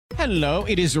Hello,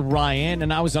 it is Ryan,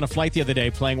 and I was on a flight the other day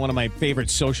playing one of my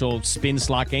favorite social spin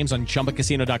slot games on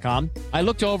ChumbaCasino.com. I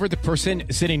looked over at the person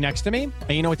sitting next to me, and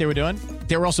you know what they were doing?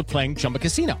 They were also playing Chumba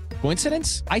Casino.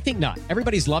 Coincidence? I think not.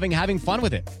 Everybody's loving having fun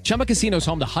with it. Chumba Casino is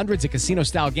home to hundreds of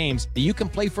casino-style games that you can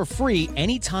play for free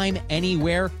anytime,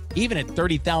 anywhere, even at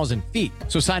 30,000 feet.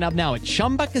 So sign up now at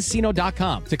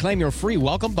ChumbaCasino.com to claim your free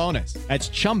welcome bonus. That's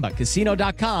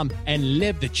ChumbaCasino.com and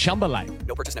live the Chumba life.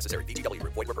 No purchase necessary. VGW.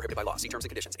 Void where prohibited by law. See terms and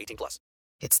conditions. 18+.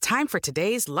 It's time for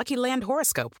today's Lucky Land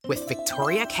horoscope with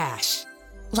Victoria Cash.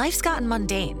 Life's gotten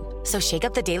mundane, so shake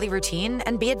up the daily routine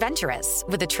and be adventurous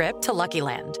with a trip to Lucky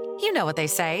Land. You know what they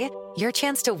say. Your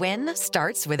chance to win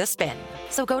starts with a spin.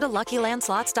 So go to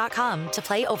LuckyLandSlots.com to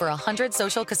play over 100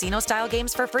 social casino-style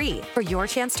games for free for your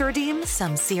chance to redeem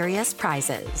some serious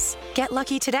prizes. Get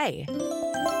lucky today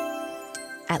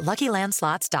at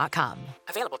LuckyLandSlots.com.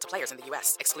 Available to players in the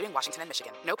U.S., excluding Washington and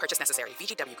Michigan. No purchase necessary.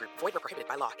 VGW Group. Void where prohibited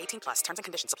by law. 18+. Terms and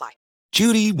conditions apply.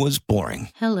 Judy was boring.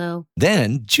 Hello.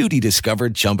 Then Judy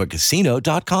discovered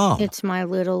ChumbaCasino.com. It's my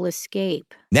little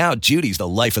escape. Now Judy's the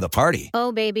life of the party.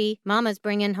 Oh, baby, mama's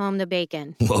bringing home the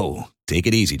bacon. Whoa, take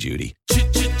it easy, Judy.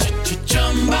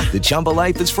 The Chumba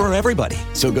life is for everybody.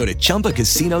 So go to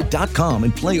ChumbaCasino.com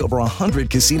and play over 100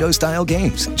 casino-style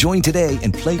games. Join today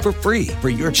and play for free for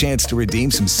your chance to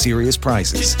redeem some serious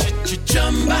prizes.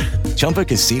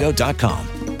 ChumbaCasino.com.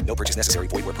 No purchase necessary.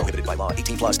 Void where prohibited by law.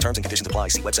 18+. Terms and conditions apply.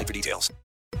 See website for details.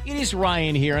 It is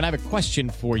Ryan here, and I have a question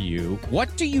for you.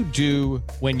 What do you do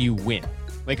when you win?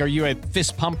 Like, are you a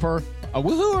fist pumper, a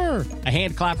woohooer, a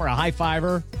hand clapper, a high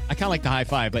fiver? I kind of like the high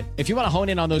five, but if you want to hone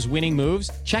in on those winning moves,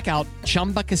 check out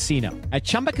Chumba Casino. At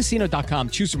ChumbaCasino.com,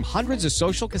 choose from hundreds of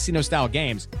social casino-style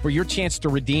games for your chance to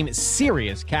redeem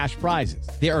serious cash prizes.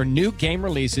 There are new game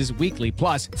releases weekly,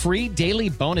 plus free daily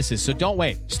bonuses, so don't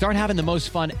wait. Start having the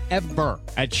most fun ever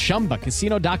at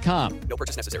ChumbaCasino.com. No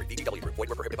purchase necessary. VGW Group. Void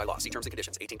where prohibited by law. See terms and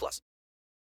conditions. 18+.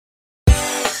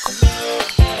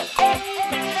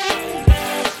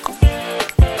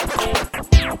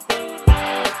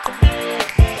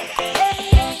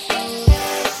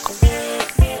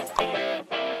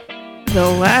 The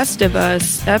Last of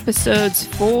Us episodes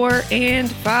 4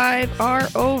 and 5 are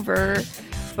over,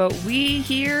 but we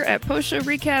here at Post Show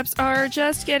Recaps are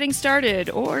just getting started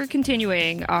or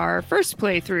continuing our first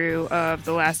playthrough of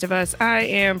The Last of Us. I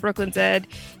am Brooklyn Zed,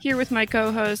 here with my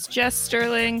co-host Jess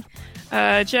Sterling.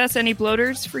 Jess, any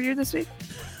bloaters for you this week?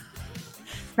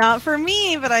 Not for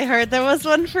me, but I heard there was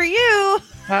one for you.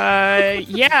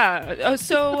 Yeah.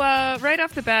 So right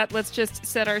off the bat, let's just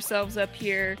set ourselves up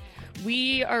here.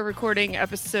 We are recording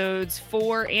episodes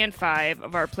 4 and 5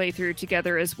 of our playthrough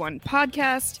together as one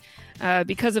podcast.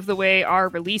 Because of the way our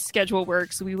release schedule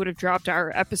works, we would have dropped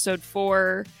our episode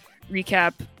 4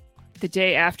 recap the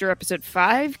day after episode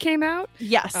 5 came out.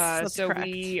 Yes, that's so correct.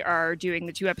 We are doing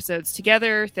the two episodes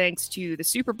together thanks to the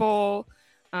Super Bowl.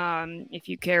 If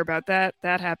you care about that,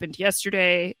 that happened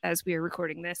yesterday as we are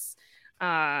recording this.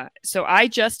 So I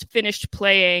just finished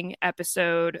playing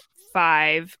episode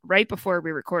 5 right before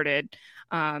we recorded.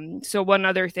 So one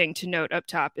other thing to note up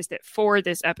top is that for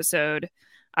this episode,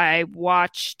 I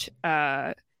watched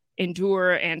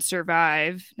Endure and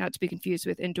Survive, not to be confused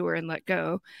with Endure and Let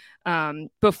Go,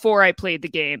 before I played the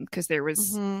game, because there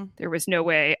was no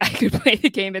way I could play the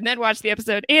game and then watch the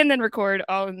episode and then record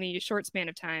all in the short span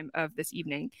of time of this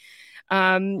evening.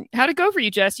 How'd it go for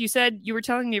you, Jess? You said you were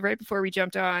telling me right before we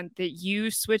jumped on that you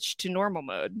switched to normal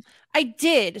mode. I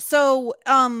did. So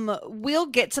we'll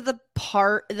get to the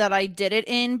part that I did it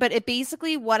in, but it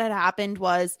basically what had happened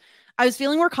was I was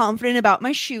feeling more confident about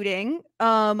my shooting.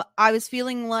 I was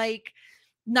feeling like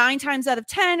 9 times out of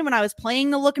 10 when I was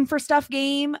playing the Looking for Stuff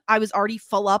game, I was already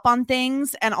full up on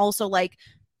things and also like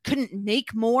couldn't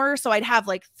make more. So I'd have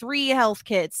like 3 health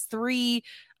kits, 3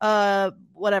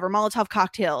 Molotov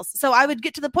cocktails. So I would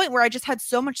get to the point where I just had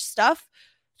so much stuff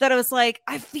that I was like,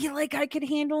 I feel like I could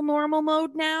handle normal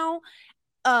mode now.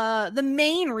 The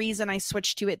main reason I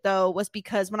switched to it though was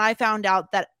because when I found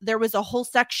out that there was a whole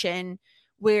section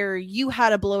where you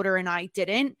had a bloater and I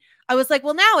didn't, I was like,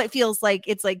 well, now it feels like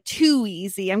it's like too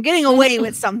easy. I'm getting away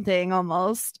with something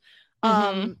almost.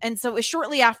 And so it was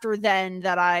shortly after then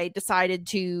that I decided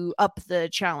to up the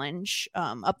challenge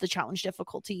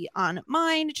difficulty on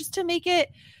mine, just to make it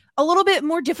a little bit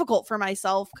more difficult for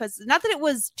myself. Because not that it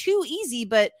was too easy,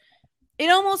 but it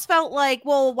almost felt like,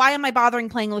 well, why am I bothering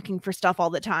playing Looking for Stuff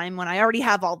all the time when I already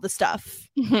have all the stuff?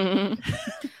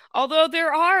 Although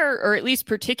there are, or at least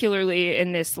particularly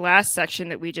in this last section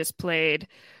that we just played,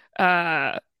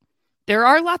 there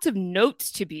are lots of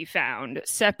notes to be found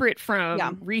separate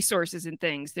from resources and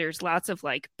things. There's lots of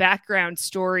like background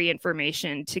story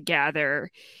information to gather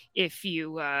if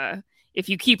you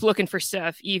keep looking for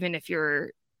stuff, even if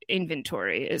your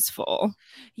inventory is full.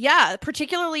 Yeah,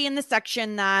 particularly in the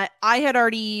section that I had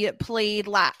already played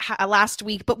last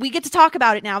week, but we get to talk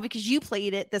about it now because you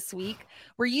played it this week,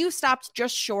 where you stopped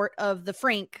just short of the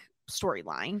Frank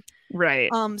storyline. Right.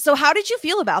 So how did you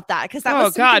feel about that? Because that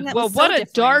was God. That well, was what so a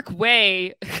different. dark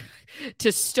way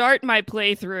to start my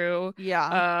playthrough.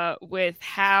 Yeah. With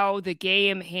how the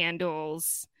game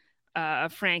handles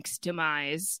Frank's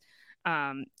demise,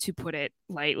 to put it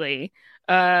lightly.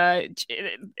 To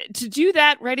do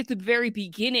that right at the very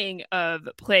beginning of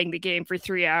playing the game for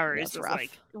 3 hours was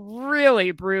like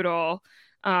really brutal.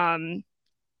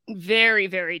 Very,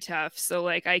 very tough. So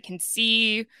like I can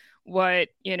see what,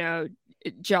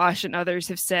 Josh and others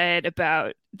have said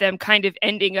about them kind of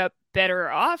ending up better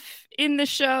off in the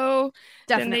show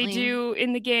than they do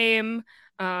in the game.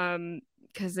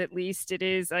 Because at least it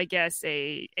is, I guess,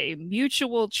 a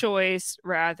mutual choice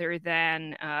rather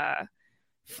than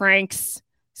Frank's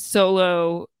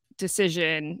solo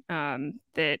decision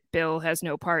that Bill has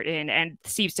no part in and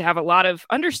seems to have a lot of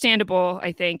understandable,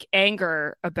 I think,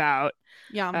 anger about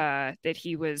that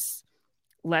he was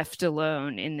left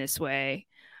alone in this way.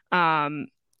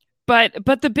 But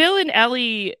the Bill and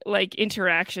Ellie like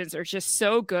interactions are just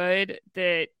so good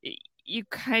that you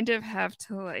kind of have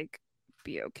to like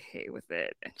be okay with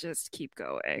it and just keep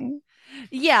going.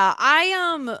 Yeah,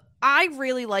 I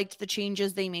really liked the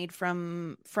changes they made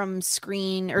from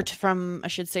screen or from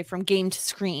game to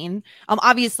screen.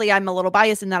 Obviously I'm a little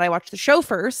biased in that I watched the show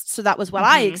first, so that was what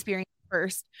I experienced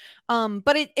first.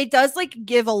 But it does like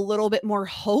give a little bit more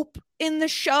hope in the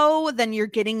show than you're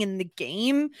getting in the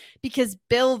game, because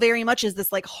Bill very much is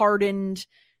this like hardened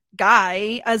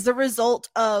guy as a result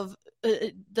of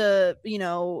the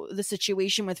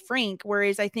situation with Frank,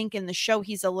 whereas I think in the show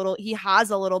he has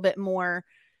a little bit more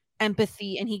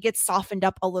empathy and he gets softened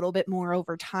up a little bit more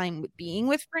over time with being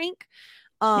with Frank.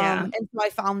 And so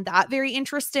I found that very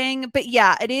interesting. But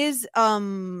yeah, it is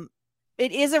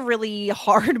a really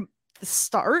hard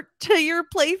start to your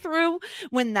playthrough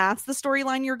when that's the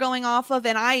storyline you're going off of.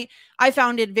 And I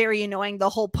found it very annoying, the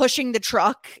whole pushing the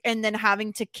truck and then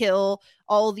having to kill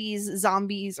all these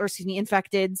zombies, or excuse me,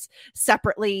 infecteds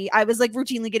separately. I was like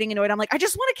routinely getting annoyed. I'm like, I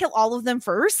just want to kill all of them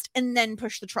first and then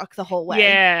push the truck the whole way.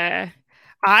 Yeah.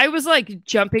 I was like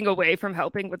jumping away from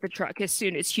helping with the truck as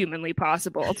soon as humanly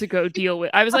possible to go deal with.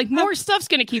 I was like, more stuff's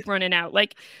going to keep running out.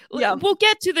 Like, we'll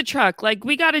get to the truck. Like,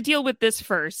 we got to deal with this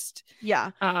first. Yeah.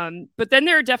 But then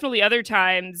there are definitely other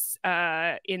times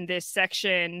in this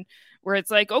section where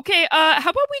it's like, okay, how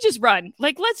about we just run?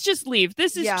 Like, let's just leave.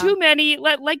 This is too many.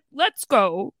 Let's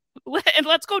go. And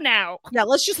let's go now. Yeah,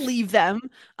 let's just leave them.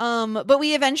 But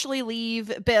we eventually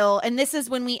leave Bill, and this is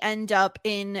when we end up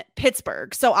in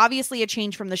Pittsburgh. So obviously a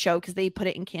change from the show because they put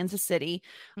it in Kansas City.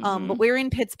 But we're in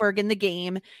Pittsburgh in the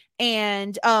game.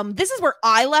 And this is where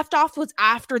I left off, was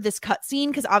after this cutscene,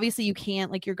 because obviously you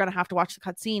can't, like, you're gonna have to watch the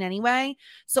cutscene anyway.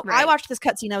 So I watched this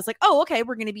cutscene. I was like, oh, okay,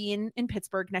 we're gonna be in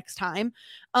Pittsburgh next time.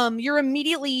 You're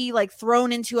immediately like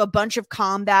thrown into a bunch of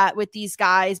combat with these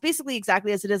guys, basically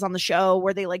exactly as it is on the show,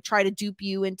 where they like try to dupe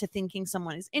you into thinking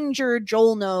someone is injured.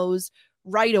 Joel knows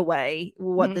right away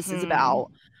what this is about.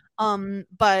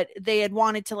 But they had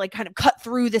wanted to like kind of cut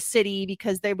through the city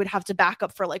because they would have to back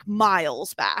up for like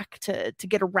miles back to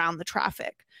get around the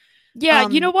traffic. Yeah,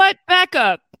 you know what? Back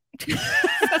up.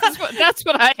 That's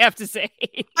what I have to say.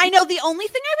 I know. The only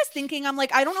thing I was thinking, I'm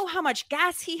like, I don't know how much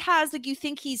gas he has. Like, you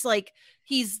think he's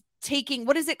taking,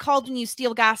 what is it called when you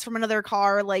steal gas from another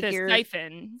car? Like, you're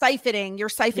siphoning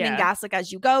gas like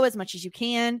as you go, as much as you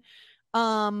can.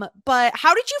 But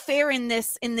how did you fare in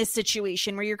this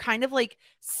situation where you're kind of like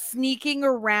sneaking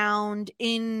around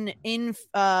in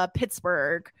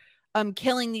Pittsburgh,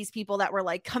 killing these people that were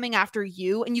like coming after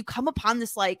you, and you come upon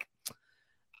this like,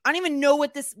 I don't even know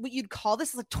what you'd call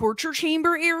this, like torture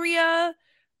chamber area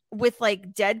with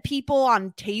like dead people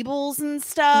on tables and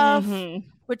stuff,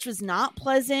 which was not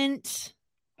pleasant.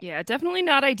 Yeah, definitely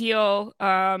not ideal.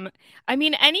 I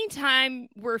mean, anytime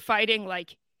we're fighting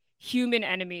like human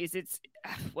enemies,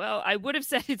 I would have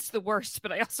said it's the worst,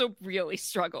 but I also really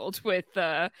struggled with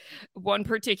one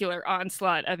particular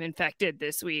onslaught of infected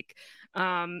this week.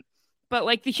 But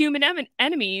like the human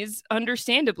enemies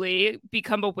understandably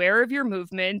become aware of your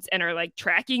movements and are like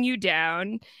tracking you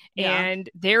down, and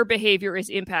their behavior is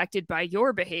impacted by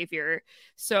your behavior.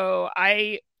 So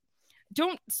I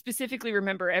don't specifically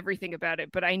remember everything about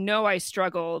it, but I know I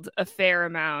struggled a fair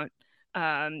amount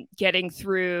getting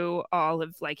through all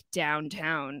of like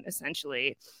downtown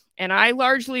essentially. And I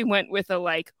largely went with a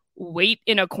like wait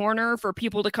in a corner for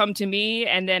people to come to me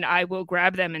and then I will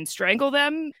grab them and strangle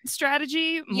them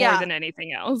strategy more than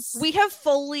anything else. We have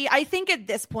I think at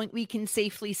this point we can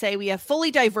safely say we have fully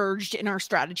diverged in our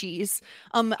strategies.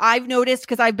 I've noticed,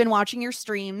 because I've been watching your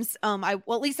streams, at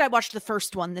least I watched the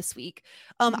first one this week.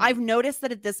 I've noticed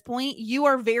that at this point you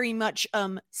are very much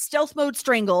stealth mode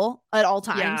strangle at all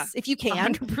times if you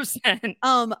can. 100%.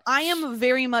 I am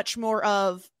very much more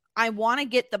of, I want to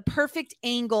get the perfect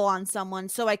angle on someone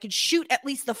so I could shoot at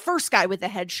least the first guy with a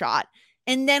headshot,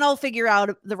 and then I'll figure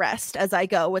out the rest as I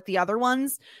go with the other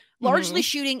ones. Largely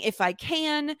shooting if I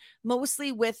can,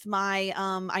 mostly with my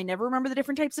I never remember the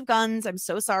different types of guns. I'm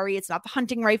so sorry. It's not the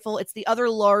hunting rifle. It's the other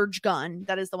large gun.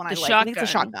 That is the one I like. I think it's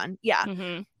a shotgun. Yeah.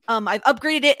 I've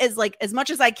upgraded it as much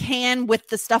as I can with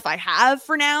the stuff I have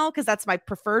for now, because that's my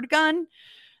preferred gun.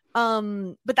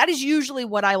 But that is usually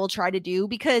what I will try to do,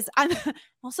 because I'm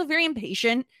also very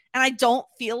impatient and I don't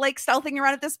feel like stealthing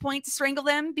around at this point to strangle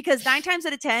them, because 9 times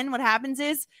out of 10, what happens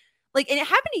is, like, and it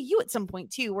happened to you at some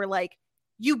point too, where like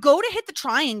you go to hit the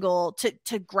triangle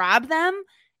to grab them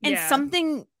and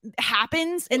something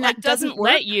happens and that doesn't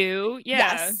work. Let you.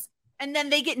 Yes. And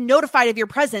then they get notified of your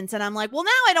presence. And I'm like, well,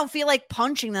 now I don't feel like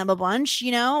punching them a bunch,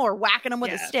 or whacking them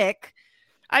with a stick.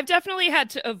 I've definitely had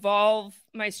to evolve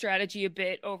my strategy a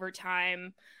bit over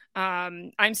time.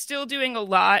 I'm still doing a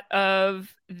lot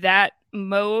of that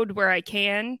mode where I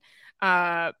can.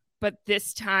 But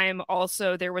this time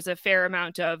also there was a fair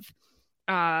amount of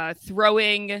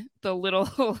throwing the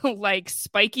little like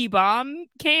spiky bomb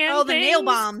can. Oh, the nail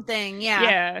bomb thing.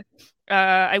 Yeah.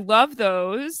 I love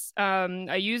those.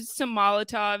 I used some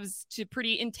Molotovs to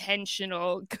pretty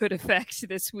intentional good effect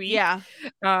this week. Yeah.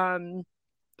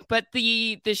 But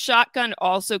the shotgun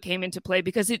also came into play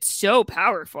because it's so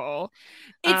powerful.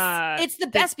 It's the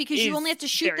best because you only have to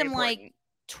shoot them like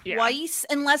twice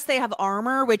unless they have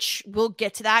armor, which we'll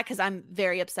get to that because I'm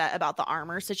very upset about the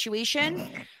armor situation.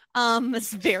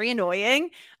 It's very annoying.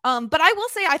 But I will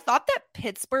say I thought that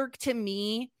Pittsburgh, to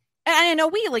me, and I know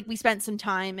we spent some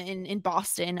time in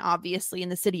Boston, obviously in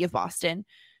the city of Boston,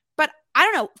 but I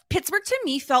don't know, Pittsburgh to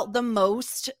me felt the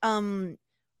most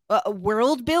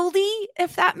world buildy,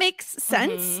 if that makes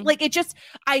sense. Like it just,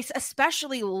 I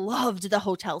especially loved the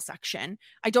hotel section.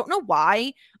 I don't know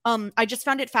why. I just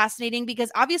found it fascinating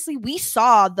because obviously we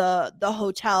saw the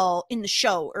hotel in the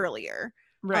show earlier,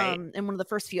 right? In one of the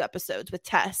first few episodes with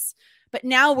Tess, but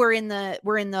now we're in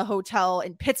the hotel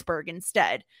in Pittsburgh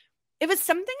instead. It was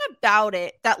something about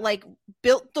it that like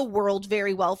built the world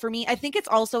very well for me. I think it's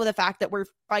also the fact that we're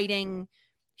fighting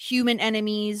human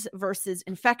enemies versus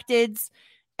infecteds.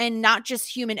 And not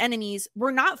just human enemies. We're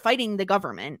not fighting the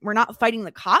government. We're not fighting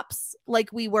the cops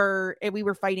like we were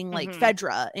fighting like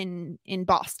Fedra in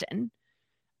Boston.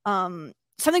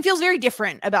 Something feels very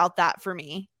different about that for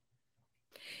me.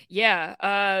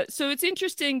 Yeah. So it's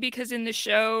interesting because in the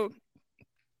show,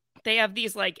 they have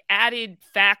these like added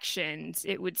factions,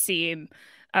 it would seem.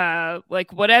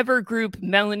 Like whatever group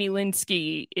Melanie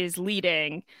Lynskey is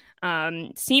leading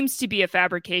seems to be a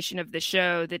fabrication of the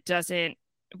show that doesn't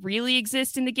really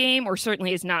exist in the game, or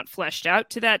certainly is not fleshed out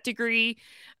to that degree.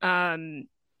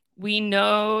 We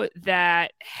know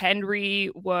that Henry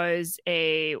was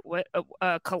a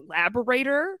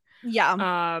collaborator.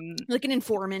 Yeah. Like an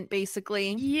informant,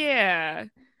 basically. Yeah.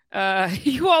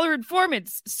 You all are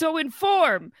informants, so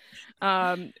inform.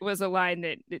 Was a line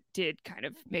that did kind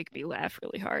of make me laugh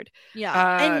really hard.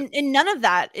 Yeah. And none of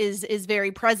that is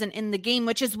very present in the game,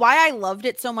 which is why I loved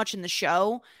it so much in the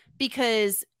show,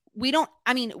 because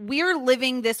we're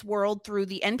living this world through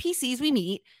the NPCs we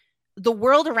meet, the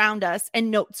world around us,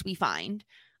 and notes we find.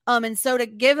 And so to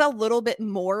give a little bit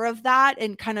more of that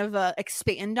and kind of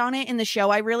expand on it in the show,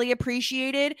 I really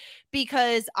appreciated,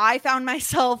 because I found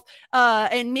myself,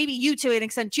 and maybe you to an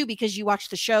extent too, because you watched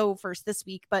the show first this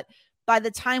week, but by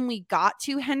the time we got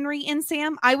to Henry and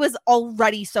Sam, I was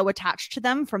already so attached to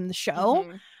them from the show,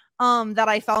 that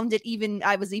I found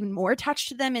I was even more attached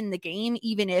to them in the game,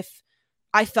 even if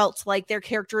I felt like their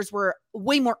characters were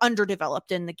way more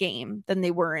underdeveloped in the game than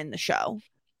they were in the show.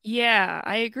 Yeah,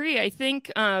 I agree. I think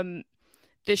the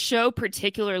show,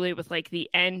 particularly with like the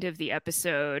end of the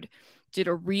episode, did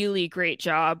a really great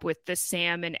job with the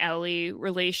Sam and Ellie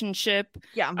relationship.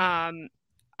 Yeah.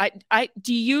 I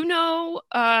do you know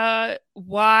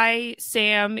why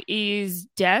Sam is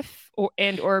deaf or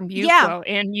mute? Yeah. Well,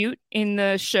 and mute in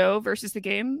the show versus the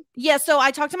game? Yeah, so I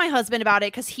talked to my husband about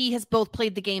it because he has both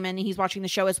played the game and he's watching the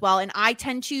show as well. And I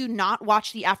tend to not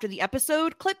watch the after the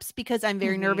episode clips because I'm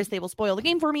very nervous they will spoil the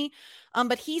game for me.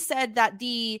 But he said that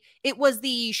it was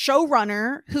the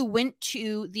showrunner who went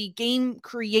to the game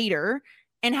creator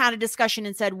and had a discussion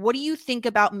and said, what do you think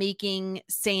about making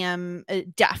Sam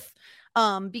deaf?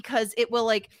 Because it will,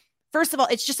 like, first of all,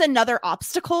 it's just another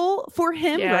obstacle for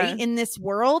him, right, in this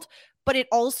world. But it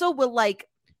also will, like,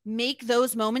 make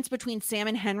those moments between Sam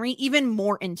and Henry even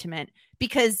more intimate,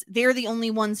 because they're the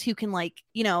only ones who can, like,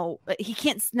 you know, he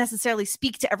can't necessarily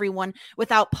speak to everyone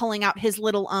without pulling out his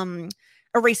little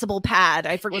erasable pad.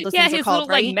 I forget what those things are called, little,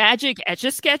 right? like, magic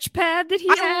Etch-a-Sketch pad that he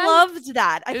I had. loved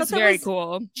that. I thought that very was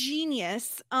cool.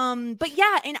 Genius. But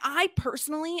yeah, and I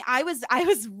personally, I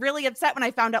was really upset when I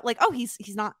found out, like, oh, he's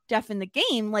not deaf in the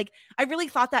game. Like, I really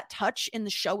thought that touch in the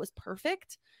show was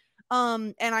perfect.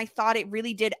 And I thought it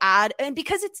really did add, and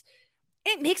because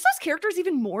it makes those characters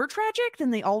even more tragic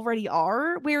than they already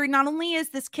are, where not only is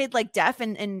this kid, like, deaf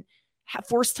and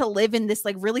forced to live in this,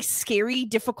 like, really scary,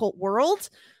 difficult world,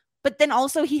 but then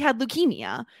also he had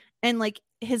leukemia, and, like,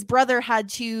 his brother had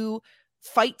to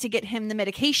fight to get him the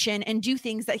medication and do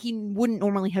things that he wouldn't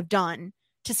normally have done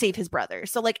to save his brother.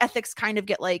 So, like, ethics kind of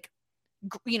get, like,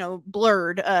 you know,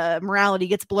 blurred. Morality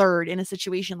gets blurred in a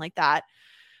situation like that.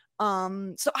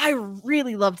 So I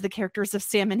really loved the characters of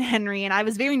Sam and Henry, and I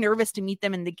was very nervous to meet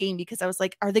them in the game because I was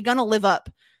like, are they going to live up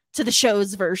to the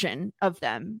show's version of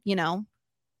them, you know?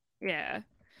 Yeah.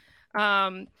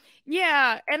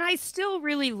 Yeah, and I still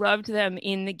really loved them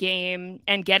in the game,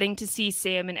 and getting to see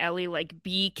Sam and Ellie, like,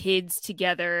 be kids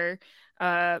together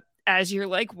as you're,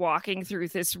 like, walking through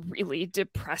this really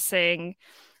depressing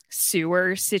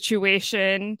sewer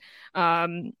situation,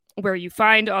 where you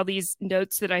find all these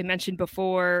notes that I mentioned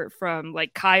before from,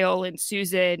 like, Kyle and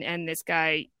Susan and this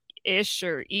guy Ish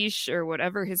or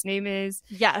whatever his name is.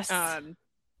 Yes.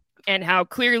 And how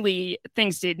clearly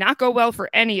things did not go well for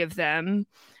any of them.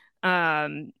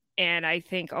 And I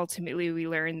think ultimately we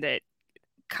learn that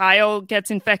Kyle gets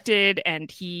infected and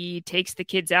he takes the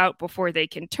kids out before they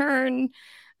can turn.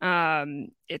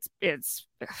 It's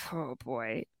oh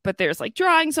boy, but there's, like,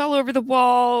 drawings all over the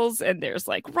walls, and there's,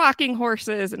 like, rocking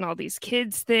horses and all these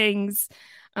kids things.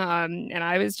 And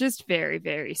I was just very,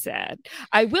 very sad.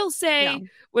 I will say,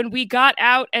 when we got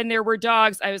out and there were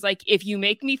dogs, I was like, if you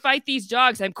make me fight these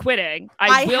dogs, I'm quitting.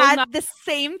 I had the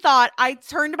same thought. I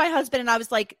turned to my husband and I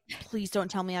was like, please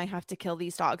don't tell me I have to kill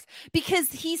these dogs.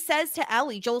 Because he says to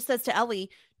Ellie, Joel says to Ellie,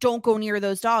 don't go near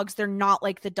those dogs. They're not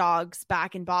like the dogs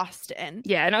back in Boston.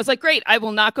 Yeah, and I was like, great, I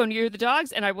will not go near the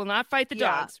dogs and I will not fight the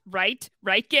dogs. Right,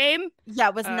 game? Yeah,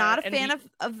 was not a fan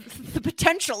of the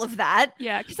potential of that.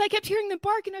 Yeah, because I kept hearing them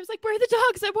bark and I was like, where are the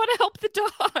dogs? I want to help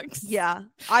the dogs. Yeah,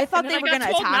 I thought they were going to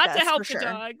attack not us, to help for the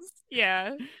sure. dogs.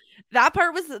 Yeah. That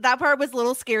part was a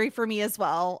little scary for me as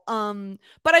well.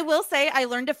 But I will say I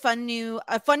learned a fun new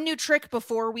trick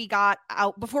before we got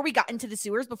into the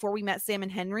sewers, before we met Sam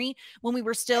and Henry, when we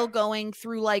were still going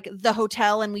through, like, the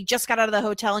hotel, and we just got out of the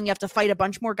hotel and you have to fight a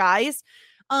bunch more guys.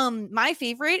 My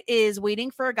favorite is waiting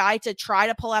for a guy to try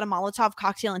to pull out a Molotov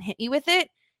cocktail and hit me with it,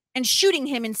 and shooting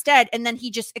him instead, and then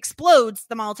he just explodes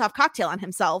the Molotov cocktail on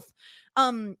himself.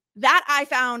 That I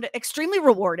found extremely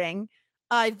rewarding.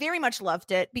 I very much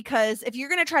loved it, because if you're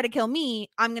going to try to kill me,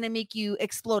 I'm going to make you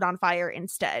explode on fire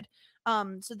instead.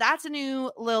 So that's a new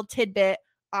little tidbit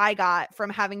I got from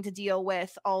having to deal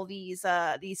with all these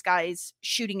guys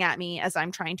shooting at me as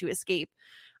I'm trying to escape.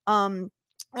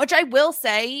 Which I will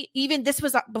say, even this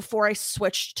was before I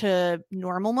switched to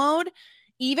normal mode.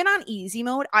 Even on easy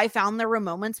mode, I found there were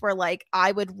moments where, like,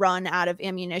 I would run out of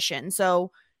ammunition.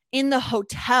 So in the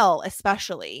hotel,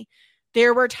 especially,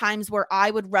 there were times where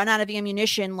I would run out of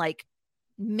ammunition, like,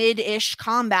 mid-ish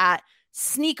combat,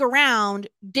 sneak around,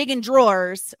 dig in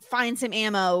drawers, find some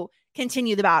ammo,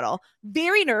 continue the battle.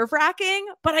 Very nerve-wracking,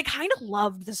 but I kind of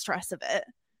loved the stress of it.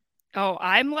 Oh,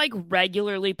 I'm, like,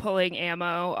 regularly pulling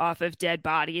ammo off of dead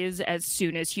bodies as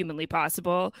soon as humanly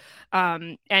possible.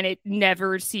 And it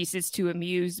never ceases to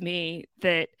amuse me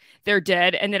that they're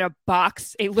dead, and then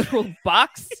a literal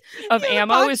box of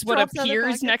ammo is what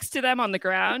appears next to them on the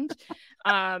ground.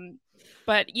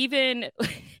 But even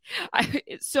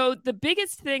so the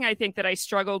biggest thing I think that I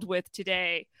struggled with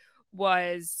today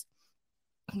was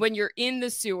when you're in the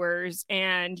sewers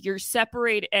and you're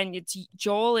separated, and it's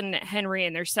Joel and Henry,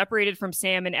 and they're separated from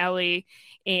Sam and Ellie,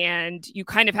 and you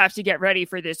kind of have to get ready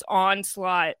for this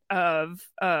onslaught of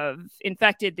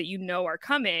infected that are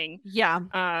coming.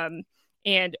 Yeah.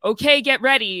 And okay, get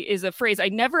ready is a phrase I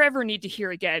never ever need to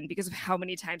hear again because of how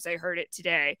many times I heard it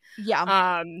today.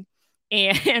 Yeah.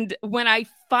 And when I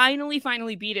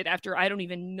finally beat it, after I don't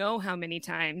even know how many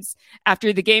times,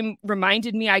 after the game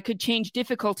reminded me I could change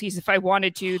difficulties if I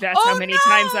wanted to, that's how many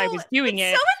times I was doing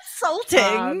it. So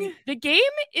insulting. The game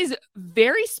is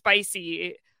very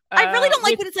spicy. I really don't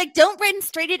like when it's like, don't run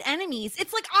straight at enemies.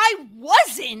 It's like, I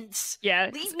wasn't. Yeah,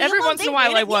 Leave me every alone. once in They a while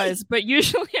ran I at me. was, but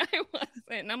usually I wasn't.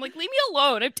 And I'm like, leave me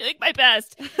alone. I'm doing my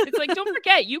best. It's like, don't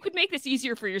forget, you could make this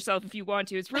easier for yourself if you want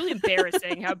to. It's really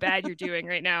embarrassing how bad you're doing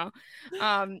right now.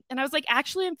 And I was like,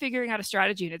 actually, I'm figuring out a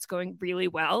strategy and it's going really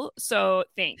well. So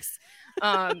thanks.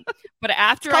 But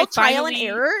after I trial and finally,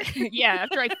 error. yeah,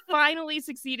 after I finally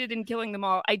succeeded in killing them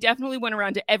all, I definitely went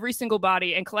around to every single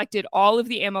body and collected all of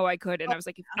the ammo I could. And I was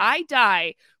like, if I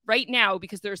die right now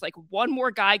because there's like one more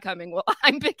guy coming while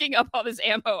I'm picking up all this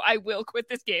ammo, I will quit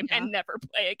this game and never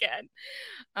play again.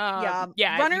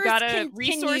 Yeah, Runners you gotta continue-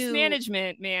 resource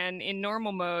management, man, in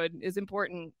normal mode is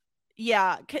important.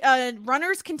 Yeah,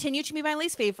 runners continue to be my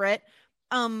least favorite.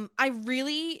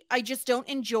 I just don't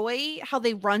enjoy how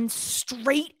they run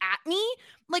straight at me.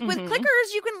 Like with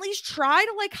clickers, you can at least try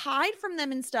to like hide from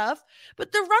them and stuff,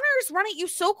 but the runners run at you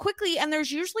so quickly and there's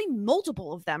usually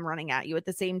multiple of them running at you at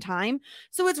the same time.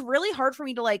 So it's really hard for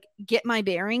me to like get my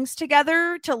bearings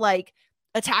together to like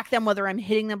attack them, whether I'm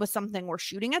hitting them with something or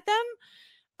shooting at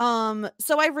them.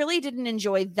 So I really didn't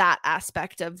enjoy that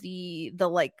aspect of the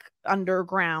like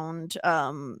underground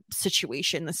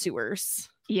situation, the sewers.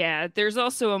 Yeah, there's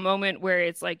also a moment where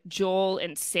it's like Joel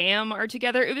and Sam are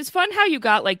together. It was fun how you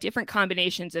got like different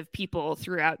combinations of people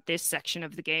throughout this section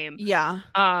of the game. Yeah.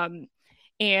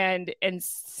 And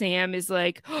Sam is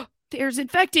like, oh, there's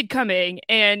infected coming,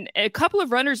 and a couple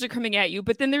of runners are coming at you,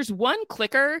 but then there's one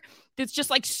clicker that's just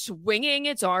like swinging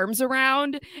its arms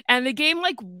around, and the game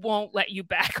like won't let you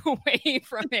back away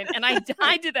from it. And I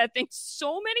died to that thing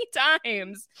so many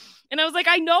times, and I was like,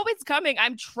 I know it's coming.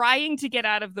 I'm trying to get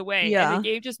out of the way, and the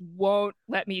game just won't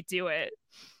let me do it.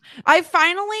 I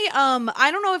finally,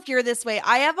 I don't know if you're this way.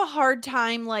 I have a hard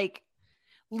time like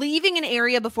leaving an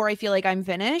area before I feel like I'm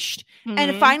finished.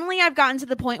 And finally I've gotten to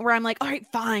the point where I'm like, all right,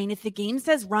 fine. If the game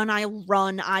says run, I'll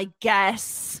run, I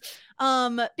guess.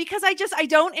 Because I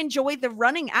don't enjoy the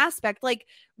running aspect. Like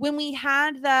when we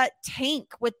had that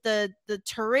tank with the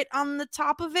turret on the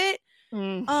top of it,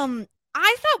 I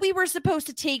thought we were supposed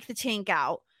to take the tank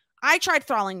out. I tried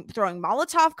throwing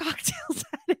Molotov cocktails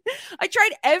at it. I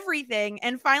tried everything.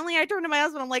 And finally I turned to my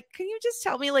husband. I'm like, can you just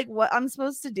tell me like what I'm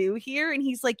supposed to do here? And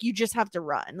he's like, you just have to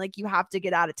run. Like you have to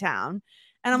get out of town.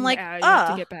 And I'm like, you have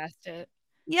to get past it.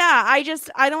 Yeah,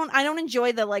 I don't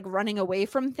enjoy the like running away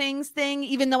from things thing,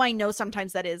 even though I know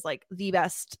sometimes that is like the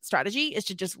best strategy is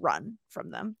to just run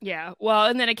from them. Yeah. Well,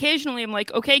 and then occasionally I'm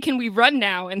like, okay, can we run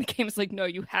now? And the game's like, no,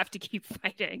 you have to keep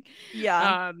fighting.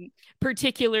 Yeah.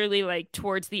 Particularly like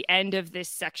towards the end of this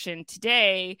section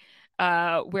today,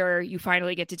 where you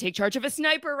finally get to take charge of a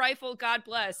sniper rifle, God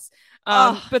bless.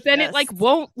 But then it like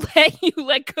won't let you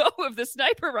let go of the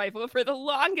sniper rifle for the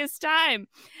longest time.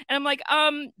 And I'm like,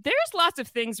 there's lots of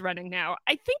things running now.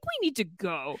 I think we need to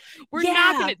go. We're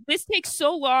not gonna, this takes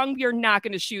so long, you're not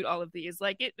gonna shoot all of these.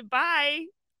 Like bye.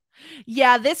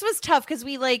 Yeah, this was tough because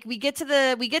we get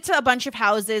to a bunch of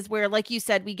houses where, like you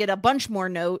said, we get a bunch more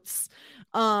notes.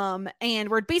 And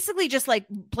we're basically just like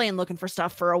playing looking for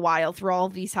stuff for a while through all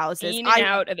of these houses. In and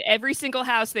out of every single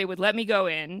house they would let me go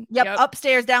in. Yep,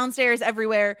 upstairs, downstairs,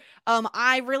 everywhere.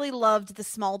 I really loved the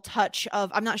small touch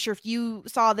of, I'm not sure if you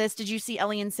saw this. Did you see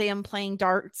Ellie and Sam playing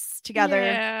darts together?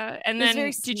 Yeah. And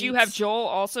then did you have Joel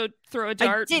also throw a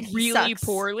dart really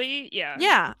poorly? Yeah.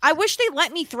 Yeah. I wish they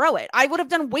let me throw it. I would have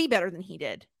done way better than he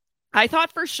did. I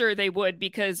thought for sure they would,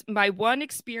 because my one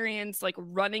experience, like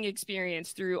running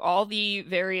experience through all the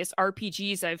various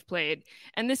RPGs I've played,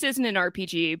 and this isn't an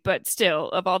RPG, but still,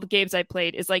 of all the games I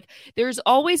played, is like there's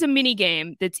always a mini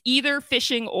game that's either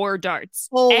fishing or darts.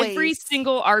 Always. Every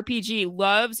single RPG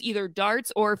loves either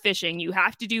darts or fishing. You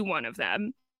have to do one of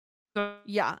them. So,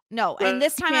 yeah, no, and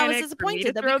this time I was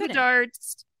disappointed that we couldn't. The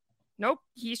darts. Nope,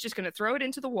 he's just gonna throw it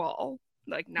into the wall.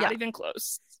 Like not even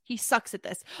close. He sucks at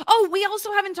this. Oh, we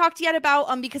also haven't talked yet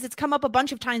about because it's come up a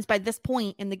bunch of times by this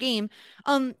point in the game.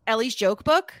 Ellie's joke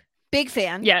book. Big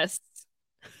fan. Yes.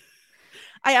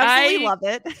 I absolutely love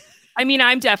it. I mean,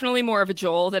 I'm definitely more of a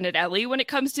Joel than an Ellie when it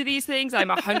comes to these things. I'm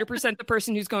 100% the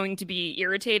person who's going to be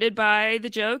irritated by the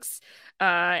jokes.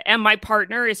 And my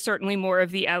partner is certainly more of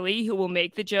the Ellie who will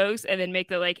make the jokes and then make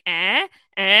the like,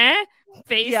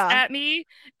 face at me.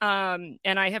 And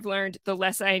I have learned the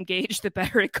less I engage, the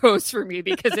better it goes for me,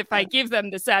 because if I give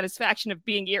them the satisfaction of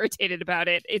being irritated about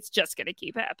it, it's just going to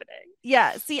keep happening.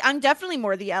 Yeah. See, I'm definitely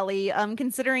more the Ellie.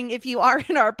 Considering if you are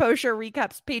in our post show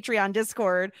recaps Patreon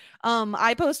Discord,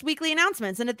 I post weekly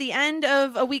announcements, and at the end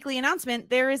of a weekly announcement,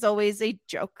 there is always a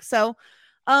joke. So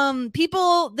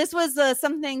People, this was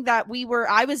something that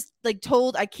I was like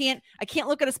told I can't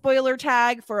look at a spoiler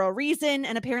tag for a reason,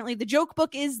 and apparently the joke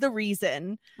book is the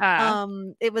reason.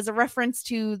 It was a reference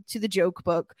to the joke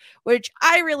book, which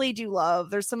I really do love.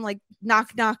 There's some like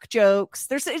knock jokes.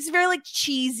 It's very like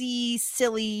cheesy,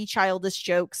 silly, childish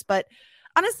jokes, but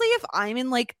honestly, if I'm in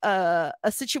like a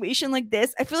situation like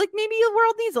this, I feel like maybe the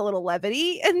world needs a little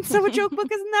levity, and so a joke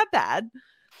book isn't that bad.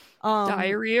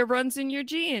 Diarrhea runs in your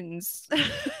genes.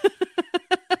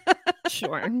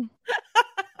 Sure.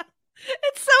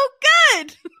 It's so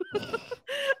good.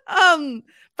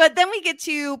 But then we get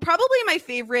to probably my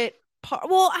favorite part.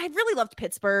 Well, I really loved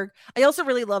Pittsburgh. I also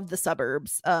really loved the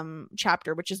suburbs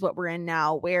chapter, which is what we're in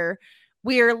now, where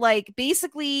we're like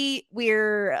basically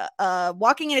we're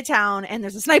walking into town and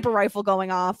there's a sniper rifle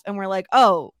going off, and we're like,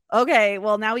 oh, okay,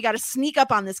 well now we got to sneak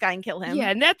up on this guy and kill him. Yeah,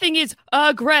 and that thing is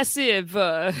aggressive.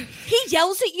 He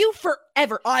yells at you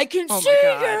forever. I can see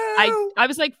you. I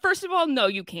was like, first of all, no,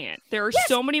 you can't. There are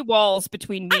so many walls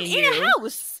between me and you. I'm in a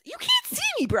house. You can't see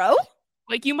me, bro.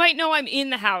 Like, you might know I'm in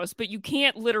the house, but you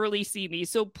can't literally see me.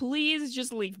 So please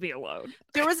just leave me alone.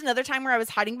 There was another time where I was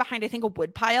hiding behind, I think, a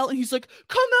wood pile. And he's like,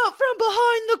 come out from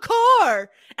behind the car.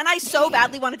 And I so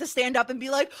badly wanted to stand up and be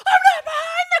like, I'm not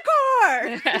behind the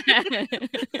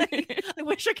car. Like, I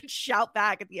wish I could shout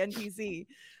back at the NPC.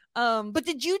 But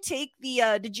did you take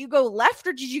did you go left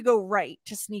or did you go right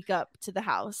to sneak up to the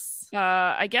house?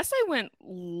 I guess I went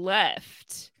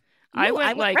left. Ooh, I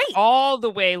went like right. all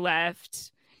the way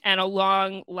left. And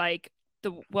along like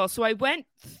so I went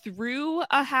through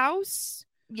a house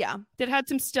that had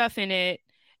some stuff in it.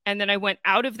 And then I went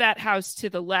out of that house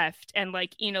to the left and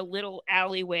like in a little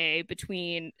alleyway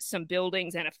between some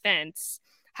buildings and a fence,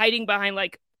 hiding behind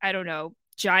like, I don't know,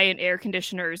 giant air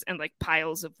conditioners and like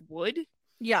piles of wood.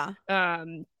 Yeah.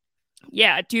 Doing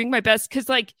my best. Cause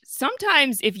like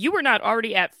sometimes if you were not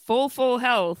already at full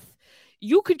health,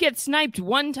 you could get sniped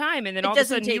one time and then all of a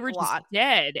sudden you were just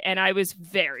dead. And I was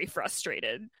very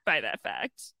frustrated by that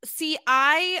fact. See,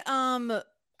 I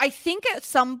think at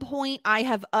some point I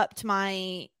have upped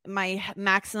my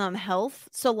maximum health.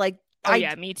 So like,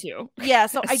 me too. Yeah.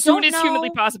 So as soon as humanly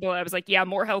possible, I was like, yeah,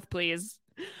 more health, please.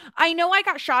 I know I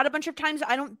got shot a bunch of times.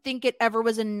 I don't think it ever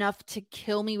was enough to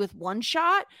kill me with one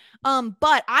shot.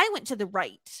 But I went to the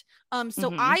right.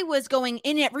 So I was going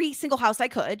in every single house I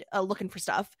could, looking for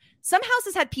stuff. Some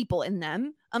houses had people in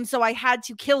them. So I had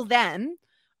to kill them,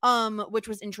 which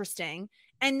was interesting.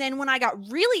 And then when I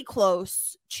got really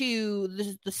close to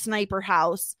the sniper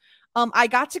house, I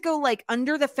got to go like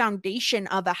under the foundation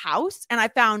of a house, and I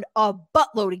found a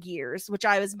buttload of gears, which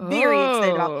I was very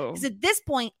excited about. Because at this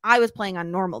point, I was playing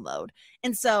on normal mode.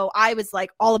 And so I was like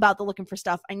all about the looking for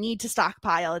stuff. I need to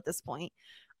stockpile at this point.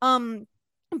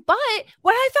 But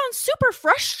what I found super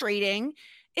frustrating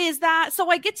is that, so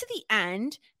I get to the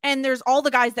end and there's all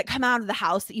the guys that come out of the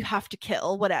house that you have to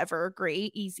kill, whatever,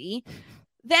 great, easy.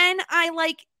 Then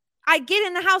I get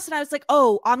in the house and I was like,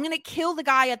 oh, I'm going to kill the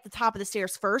guy at the top of the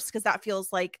stairs first, because that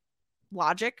feels like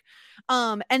logic.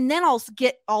 And then I'll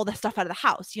get all the stuff out of the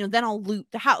house, then I'll loot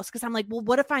the house. Because I'm like, well,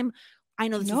 what if I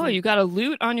know this No, you got to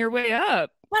loot on your way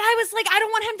up. But I was like, I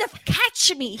don't want him to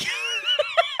catch me.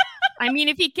 I mean,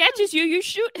 if he catches you, you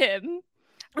shoot him.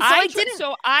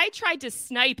 So I tried to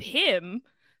snipe him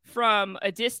from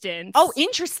a distance. Oh,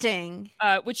 interesting.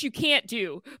 Which you can't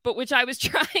do, but which I was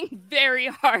trying very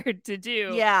hard to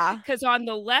do. Yeah. Because on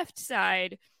the left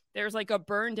side, there's like a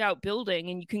burned out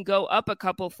building and you can go up a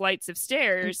couple flights of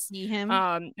stairs. And see him.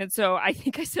 And so I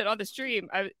think I said on the stream,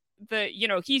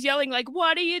 he's yelling like,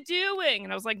 what are you doing?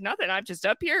 And I was like, nothing. I'm just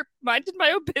up here minding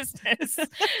my own business.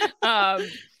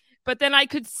 But then I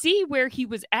could see where he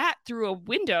was at through a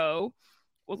window,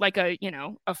 like a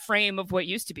frame of what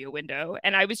used to be a window.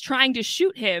 And I was trying to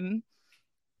shoot him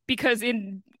because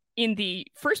in the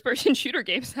first person shooter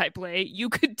games I play, you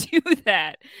could do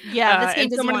that. Yeah, this game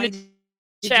doesn't someone want in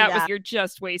the chat was, you're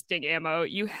just wasting ammo.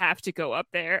 You have to go up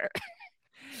there.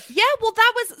 Yeah, well,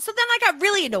 so then I got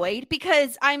really annoyed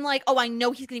because I'm like, oh, I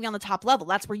know he's going to be on the top level.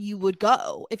 That's where you would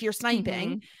go if you're sniping.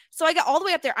 Mm-hmm. So I got all the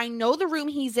way up there. I know the room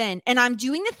he's in, and I'm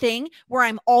doing the thing where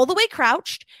I'm all the way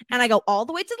crouched and I go all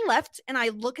the way to the left and I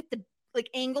look at the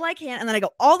angle I can, and then I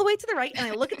go all the way to the right and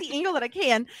I look at the angle that I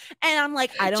can, and I'm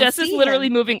like, I don't Jess see is literally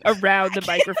him. Moving around the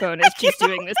microphone as she's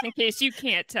doing this, in case you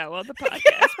can't tell on the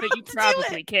podcast, but you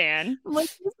probably can. I'm like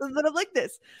this, and then I'm like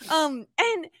this. And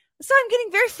so I'm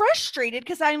getting very frustrated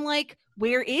because I'm like,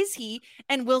 where is he?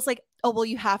 And Will's like, oh, well,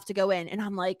 you have to go in. And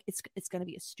I'm like, it's going to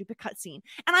be a stupid cutscene.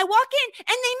 And I walk in and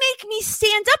they make me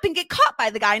stand up and get caught by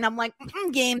the guy. And I'm like,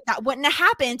 game, that wouldn't have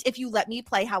happened if you let me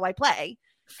play how I play,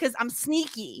 because I'm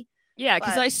sneaky. Yeah,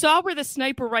 because I saw where the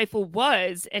sniper rifle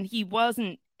was, and he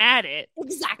wasn't at it.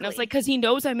 Exactly. And I was like, because he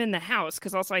knows I'm in the house.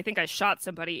 Because also, I think I shot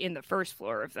somebody in the first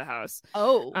floor of the house.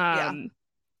 Oh, yeah.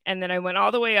 And then I went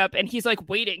all the way up, and he's like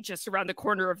waiting just around the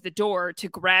corner of the door to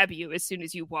grab you as soon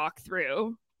as you walk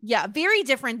through. Yeah, very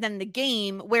different than the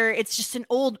game where it's just an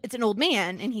old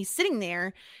man, and he's sitting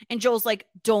there, and Joel's like,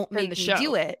 "Don't make me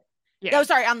do it." Yeah. Oh,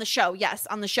 sorry, on the show. Yes,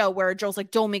 on the show where Joel's like,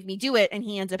 "Don't make me do it," and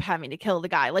he ends up having to kill the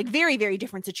guy. Like, very, very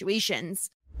different situations.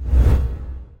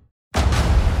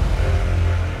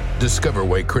 Discover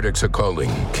why critics are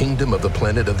calling Kingdom of the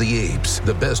Planet of the Apes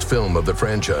the best film of the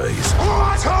franchise.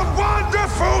 What a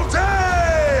wonderful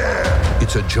day!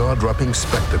 It's a jaw-dropping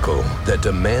spectacle that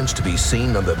demands to be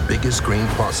seen on the biggest screen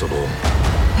possible.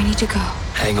 I need to go.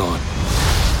 Hang on.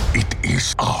 It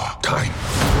is our time.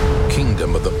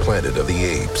 Kingdom of the Planet of the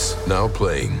Apes. Now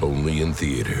playing only in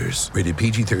theaters. Rated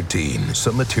PG-13.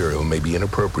 Some material may be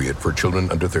inappropriate for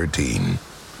children under 13.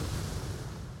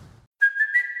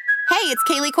 Hey, it's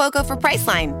Kaylee Cuoco for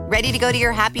Priceline. Ready to go to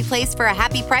your happy place for a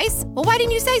happy price? Well, why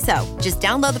didn't you say so? Just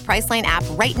download the Priceline app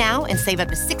right now and save up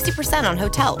to 60% on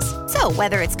hotels. So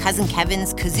whether it's Cousin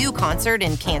Kevin's Kazoo Concert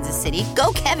in Kansas City,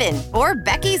 go Kevin, or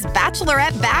Becky's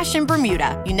Bachelorette Bash in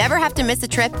Bermuda, you never have to miss a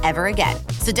trip ever again.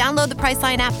 So download the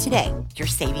Priceline app today. Your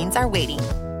savings are waiting.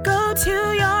 Go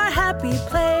to your happy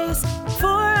place for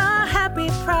a happy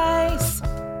price.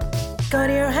 Go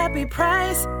to your happy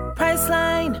price,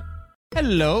 Priceline.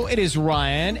 Hello, it is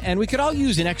Ryan, and we could all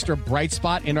use an extra bright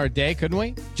spot in our day, couldn't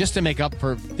we? Just to make up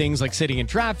for things like sitting in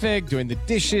traffic, doing the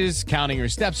dishes, counting your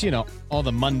steps, you know, all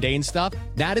the mundane stuff.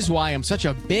 That is why I'm such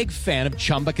a big fan of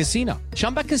Chumba Casino.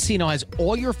 Chumba Casino has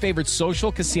all your favorite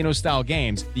social casino-style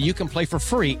games that you can play for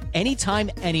free anytime,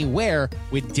 anywhere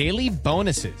with daily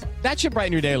bonuses. That should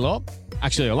brighten your day a little.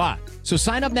 Actually, a lot. So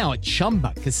sign up now at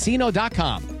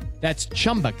ChumbaCasino.com. That's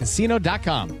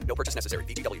ChumbaCasino.com. No purchase necessary.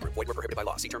 VGW Group. Void where prohibited by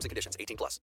law. See terms and conditions.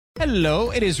 18+.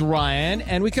 Hello, it is Ryan,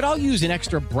 and we could all use an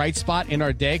extra bright spot in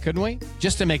our day, couldn't we?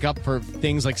 Just to make up for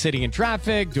things like sitting in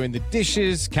traffic, doing the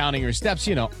dishes, counting your steps,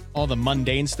 you know, all the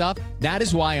mundane stuff. That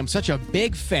is why I'm such a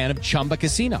big fan of Chumba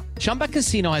Casino. Chumba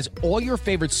Casino has all your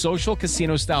favorite social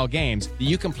casino-style games that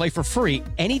you can play for free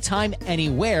anytime,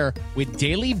 anywhere with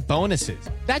daily bonuses.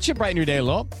 That should brighten your day a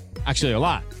little. Actually, a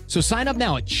lot. So sign up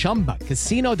now at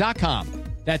ChumbaCasino.com.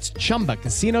 That's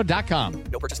ChumbaCasino.com.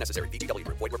 No purchase necessary. VGW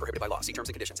Group. Void where prohibited by law. See terms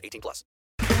and conditions. 18+.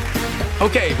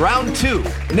 Okay, round two.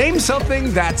 Name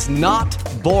something that's not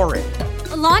boring.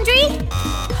 A laundry?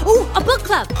 Ooh, a book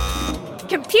club.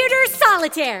 Computer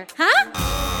solitaire, huh?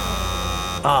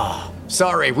 Ah,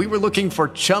 sorry. We were looking for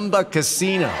Chumba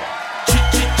Casino.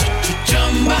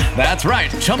 That's right.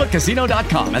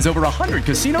 ChumbaCasino.com has over 100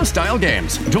 casino-style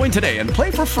games. Join today and play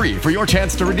for free for your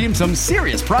chance to redeem some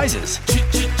serious prizes.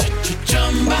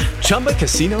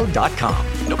 ChumbaCasino.com.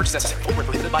 No purchase necessary. Void where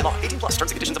prohibited by law. 18+. Terms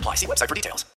and conditions apply. See website for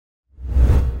details.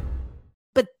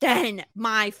 But then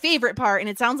my favorite part, and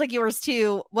it sounds like yours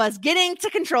too, was getting to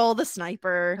control the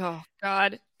sniper. Oh,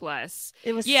 God bless.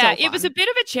 It was it was a bit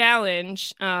of a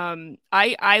challenge.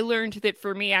 I learned that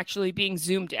for me, actually being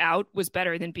zoomed out was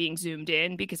better than being zoomed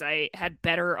in because I had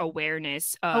better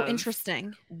awareness of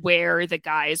interesting where the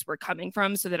guys were coming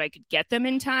from so that I could get them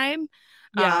in time.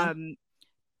 Yeah.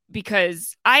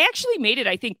 Because I actually made it,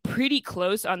 I think, pretty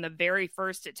close on the very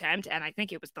first attempt. And I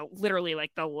think it was literally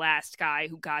the last guy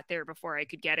who got there before I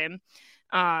could get him.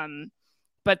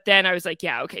 But then I was like,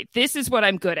 yeah, okay, this is what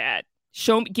I'm good at.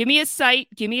 Give me a sight,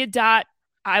 give me a dot.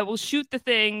 I will shoot the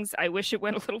things. I wish it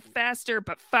went a little faster,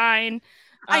 but fine.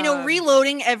 I know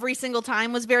reloading every single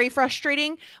time was very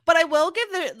frustrating, but I will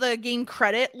give the game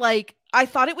credit. Like, I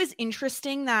thought it was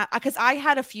interesting that because I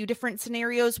had a few different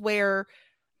scenarios where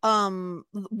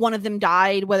one of them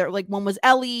died, whether one was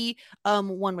Ellie,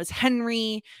 one was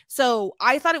Henry. So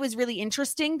I thought it was really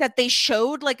interesting that they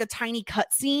showed a tiny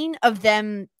cutscene of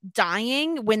them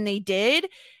dying when they did.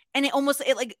 And it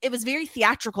was very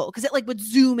theatrical because it would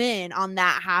zoom in on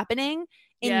that happening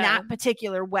in that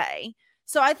particular way.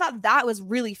 So I thought that was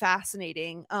really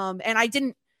fascinating. And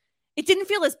it didn't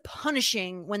feel as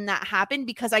punishing when that happened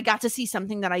because I got to see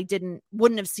something that I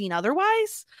wouldn't have seen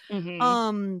otherwise.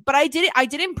 Mm-hmm. But I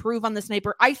did improve on the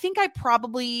sniper. I think I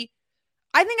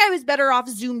was better off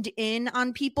zoomed in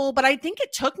on people, but I think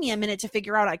it took me a minute to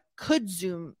figure out I could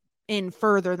zoom in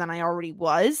further than I already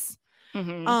was.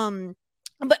 Mm-hmm.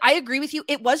 But I agree with you.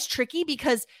 It was tricky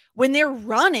because when they're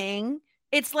running,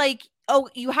 it's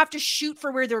you have to shoot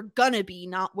for where they're gonna be,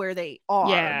 not where they are.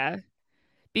 Yeah.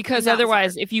 Because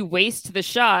otherwise, if you waste the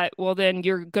shot, well, then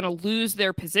you're going to lose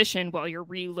their position while you're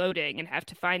reloading and have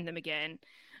to find them again.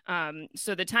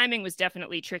 So the timing was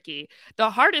definitely tricky. The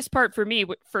hardest part for me,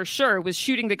 for sure, was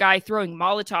shooting the guy throwing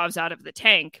Molotovs out of the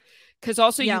tank. Because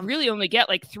also you really only get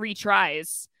like 3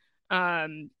 tries,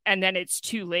 and then it's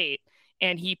too late.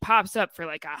 And he pops up for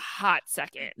like a hot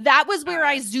second. That was where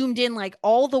I zoomed in like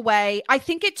all the way. I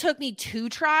think it took me 2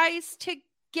 tries to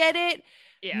get it.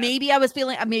 Yeah. Maybe I was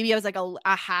like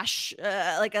a hash,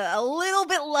 like a little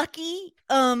bit lucky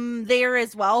there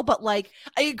as well. But like,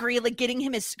 I agree, like getting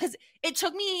him is because it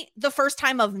took me the first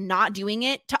time of not doing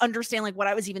it to understand like what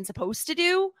I was even supposed to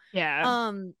do.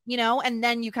 Yeah. You know, and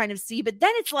then you kind of see, but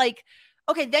then it's like,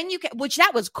 okay, then you can, which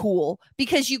that was cool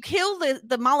because you kill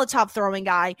the Molotov throwing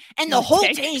guy and the whole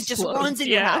tank just runs in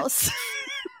your house.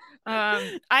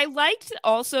 I liked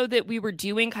also that we were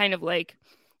doing kind of like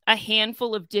a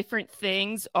handful of different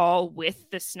things all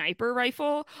with the sniper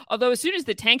rifle. Although as soon as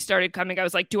the tank started coming, I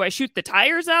was like, do I shoot the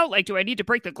tires out? Like, do I need to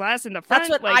break the glass in the front?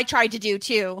 That's what I tried to do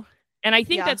too. And I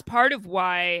think that's part of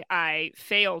why I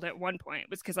failed at one point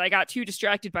was because I got too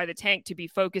distracted by the tank to be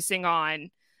focusing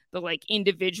on the like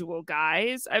individual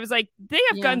guys. I was like, they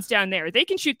have guns down there. They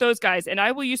can shoot those guys. And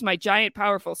I will use my giant,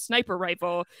 powerful sniper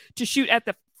rifle to shoot at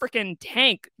the freaking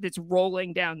tank that's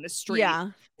rolling down the street. Yeah.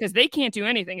 Because they can't do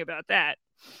anything about that.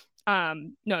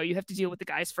 No, you have to deal with the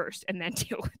guys first and then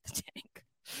deal with the tank.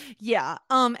 Yeah.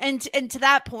 And to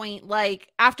that point, like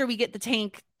after we get the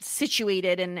tank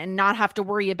situated and not have to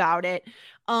worry about it,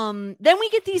 then we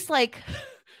get these like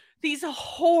these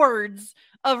hordes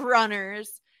of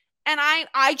runners. And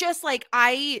I just like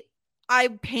I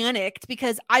panicked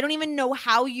because I don't even know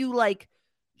how you like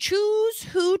choose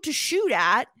who to shoot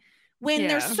at when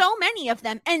there's so many of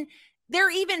them. And they're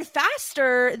even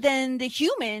faster than the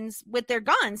humans with their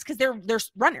guns because they're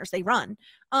runners, they run.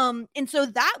 And so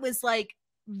that was like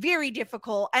very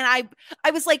difficult. And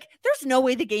I was like, there's no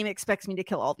way the game expects me to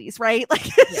kill all these, right? Like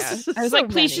I was like,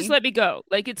 please just let me go.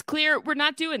 Like it's clear we're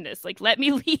not doing this. Like let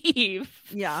me leave.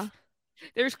 Yeah.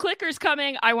 There's clickers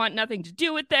coming. I want nothing to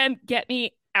do with them. Get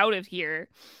me out of here.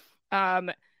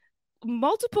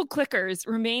 Multiple clickers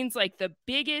remains like the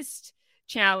biggest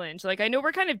challenge. Like I know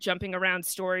we're kind of jumping around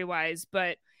story-wise,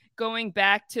 but going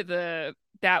back to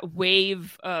that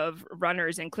wave of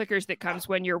runners and clickers that comes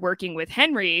when you're working with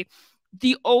Henry,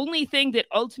 the only thing that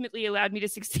ultimately allowed me to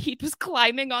succeed was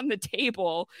climbing on the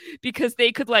table because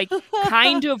they could like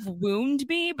kind of wound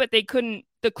me, but the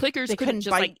clickers couldn't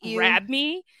just like grab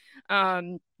me.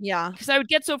 Because I would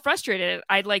get so frustrated.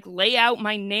 I'd like lay out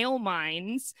my nail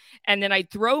mines and then I'd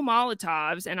throw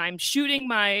Molotovs and I'm shooting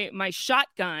my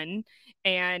shotgun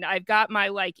and I've got my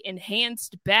like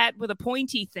enhanced bat with a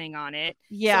pointy thing on it.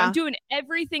 Yeah. So I'm doing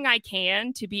everything I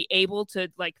can to be able to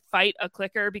like fight a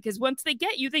clicker because once they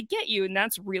get you and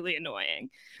that's really annoying.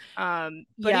 But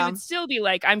it would still be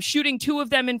like I'm shooting 2 of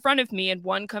them in front of me and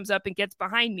one comes up and gets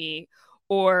behind me.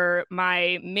 Or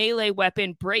my melee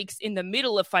weapon breaks in the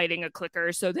middle of fighting a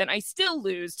clicker. So then I still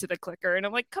lose to the clicker. And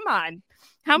I'm like, come on.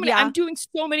 How many? I'm doing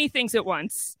so many things at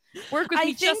once. Work with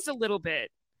me just a little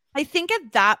bit. I think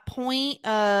at that point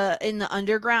in the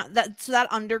underground, that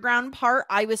underground part,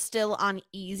 I was still on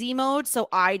easy mode. So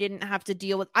I didn't have to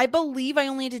deal with, I believe I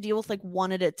only had to deal with like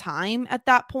 1 at a time at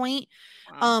that point,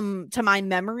 to my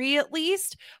memory at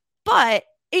least. But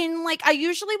in like, I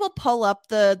usually will pull up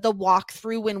the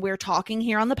walkthrough when we're talking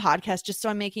here on the podcast, just so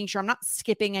I'm making sure I'm not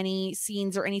skipping any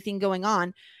scenes or anything going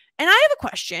on. And I have a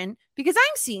question because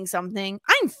I'm seeing something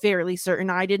I'm fairly certain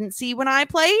I didn't see when I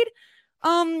played.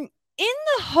 In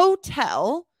the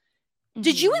hotel,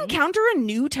 did you encounter a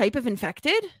new type of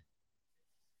infected?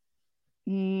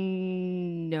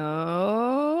 No,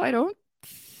 I don't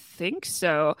think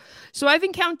so. So I've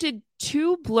encountered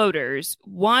 2 bloaters,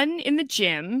 one in the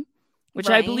gym, which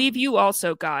I believe you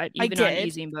also got, even on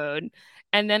easy mode.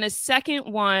 And then a second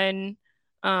one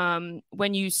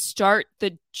when you start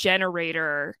the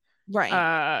generator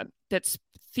that's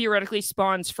theoretically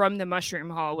spawns from the mushroom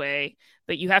hallway,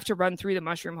 but you have to run through the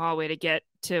mushroom hallway to get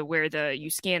to where you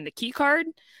scan the key card.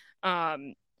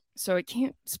 So it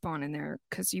can't spawn in there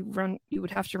because you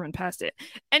would have to run past it.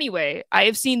 Anyway, I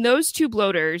have seen those 2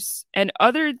 bloaters, and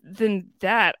other than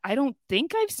that, I don't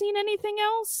think I've seen anything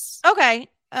else. Okay.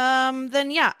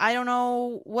 Then yeah, I don't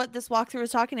know what this walkthrough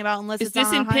is talking about unless is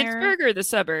this in Pittsburgh or the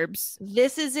suburbs?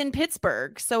 This is in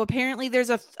Pittsburgh. So apparently there's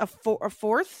a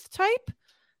fourth type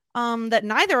that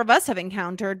neither of us have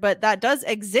encountered, but that does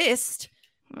exist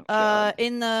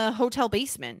in the hotel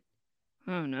basement.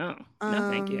 Oh no. No,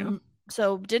 thank you.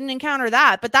 So didn't encounter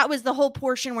that, but that was the whole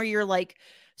portion where you're like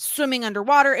swimming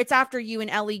underwater. It's after you and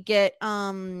Ellie get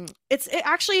it's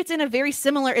in a very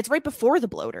similar, it's right before the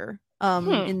bloater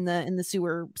in the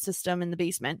sewer system in the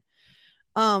basement.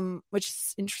 which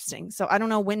is interesting. So I don't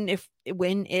know when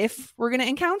if we're gonna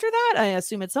encounter that. I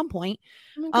assume at some point.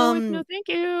 No, thank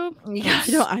you. Yeah,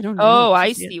 I don't know. Oh,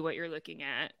 I see what you're looking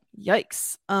at.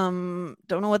 Yikes. Don't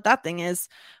know what that thing is.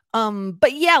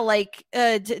 But yeah, like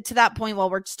to that point, while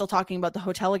we're still talking about the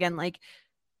hotel again, like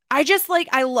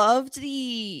I loved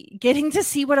the getting to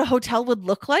see what a hotel would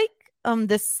look like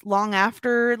this long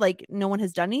after like no one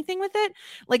has done anything with it.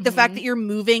 Like the fact that you're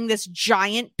moving this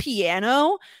giant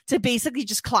piano to basically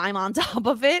just climb on top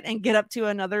of it and get up to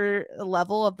another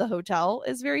level of the hotel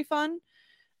is very fun.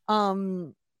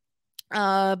 But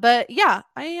yeah,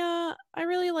 I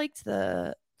really liked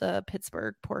the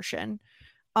Pittsburgh portion.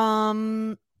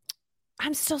 I'm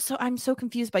so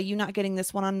confused by you not getting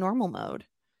this one on normal mode.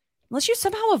 Unless you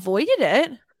somehow avoided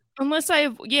it.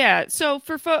 So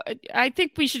I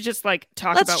think we should just like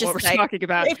talk about what we're talking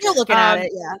about. If you're looking at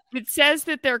it, yeah. It says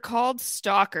that they're called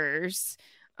stalkers.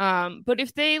 But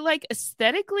if they like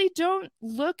aesthetically don't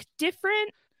look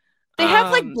different, they have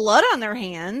like blood on their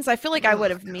hands. I feel like I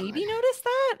would have maybe noticed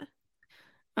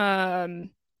that.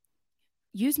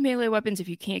 Use melee weapons if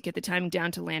you can't get the timing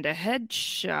down to land a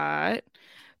headshot.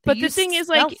 But the thing is,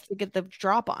 like, to get the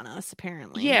drop on us,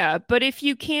 apparently. Yeah, but if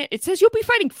you can't, it says you'll be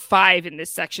fighting 5 in this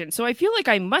section. So I feel like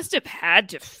I must have had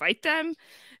to fight them.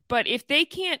 But if they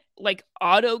can't like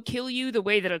auto kill you the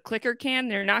way that a clicker can,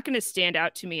 they're not going to stand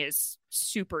out to me as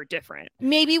super different.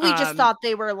 Maybe we just thought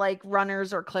they were like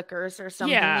runners or clickers or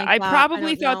something. Yeah, like I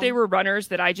probably thought they were runners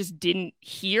that I just didn't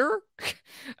hear.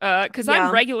 Because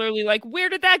I'm regularly like, where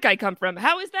did that guy come from?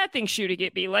 How is that thing shooting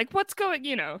at me? Like, what's going,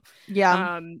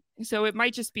 Yeah. So it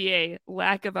might just be a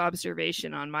lack of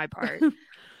observation on my part.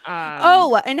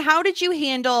 And how did you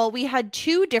handle? We had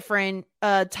 2 different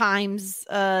times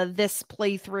this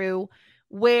playthrough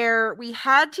where we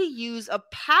had to use a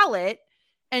pallet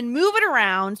and move it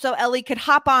around so Ellie could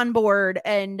hop on board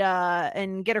and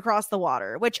get across the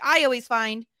water, which I always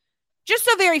find just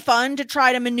so very fun to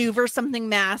try to maneuver something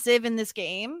massive in this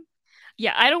game.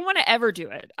 Yeah, I don't want to ever do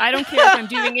it. I don't care if I'm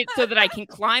doing it so that I can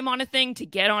climb on a thing to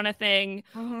get on a thing,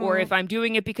 or if I'm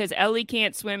doing it because Ellie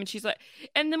can't swim and she's like,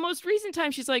 and the most recent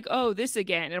time she's like, oh, this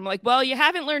again. And I'm like, well, you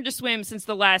haven't learned to swim since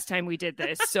the last time we did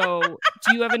this. So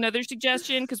do you have another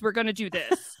suggestion? Because we're going to do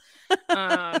this.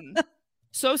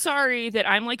 So sorry that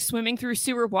I'm like swimming through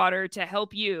sewer water to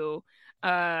help you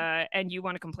and you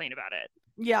want to complain about it.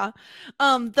 Yeah.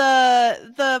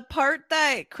 The part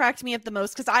that cracked me up the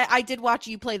most, because I did watch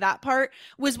you play that part,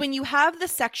 was when you have the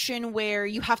section where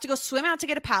you have to go swim out to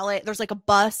get a pallet. There's like a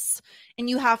bus and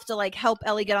you have to like help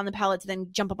Ellie get on the pallet to then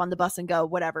jump up on the bus and go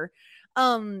whatever.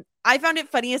 I found it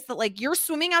funniest that like you're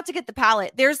swimming out to get the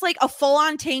pallet. There's like a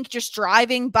full-on tank just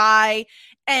driving by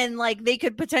and like they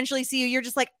could potentially see you. You're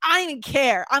just like, I don't even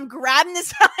care. I'm grabbing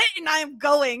this pallet and I am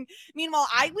going. Meanwhile,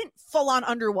 I went full-on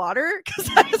underwater because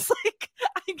I was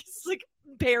like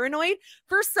paranoid.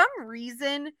 For some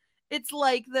reason, it's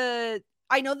like I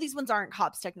know these ones aren't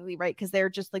cops technically, right? Because they're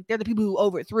just like, they're the people who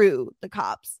overthrew the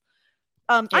cops.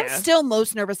 I'm still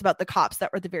most nervous about the cops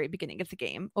that were at the very beginning of the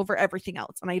game over everything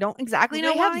else. And I don't exactly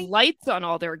know why. They have lights on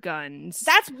all their guns.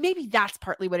 That's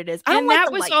partly what it is. And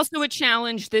that was also a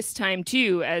challenge this time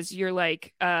too, as you're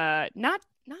like, not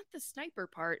the sniper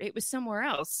part. It was somewhere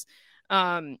else.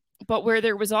 But where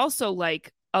there was also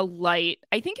like a light.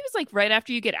 I think it was like right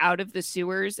after you get out of the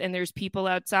sewers and there's people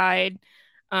outside.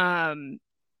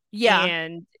 Yeah.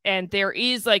 And there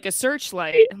is like a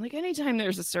searchlight. And like anytime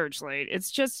there's a searchlight, it's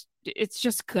just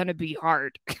gonna be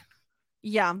hard.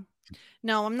 Yeah.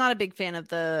 No, I'm not a big fan of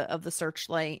the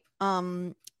searchlight.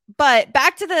 But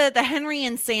back to the Henry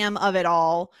and Sam of it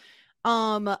all.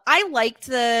 I liked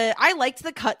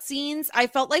the cutscenes. I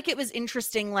felt like it was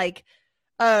interesting. Like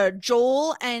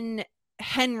Joel and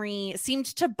Henry seemed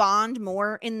to bond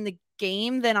more in the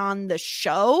game than on the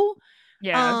show.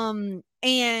 Yeah.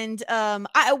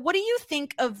 What do you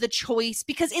think of the choice?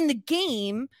 Because in the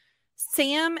game,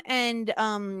 Sam and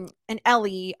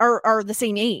Ellie are the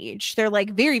same age. They're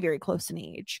like very, very close in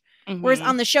age. Mm-hmm. Whereas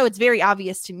on the show, it's very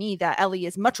obvious to me that Ellie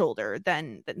is much older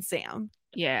than Sam.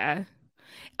 Yeah.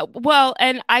 Well,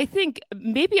 and I think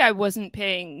maybe I wasn't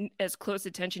paying as close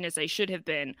attention as I should have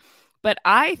been, but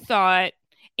I thought,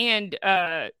 and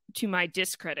to my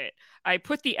discredit, I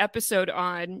put the episode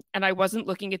on and I wasn't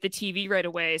looking at the TV right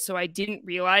away. So I didn't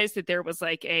realize that there was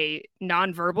like a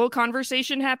nonverbal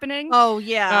conversation happening. Oh,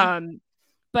 yeah.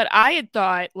 But I had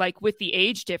thought like with the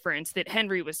age difference that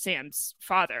Henry was Sam's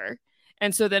father.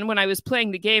 And so then when I was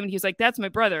playing the game and he was like, that's my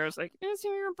brother, I was like, is he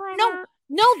your brother?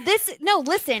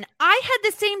 Listen, I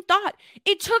had the same thought.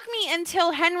 It took me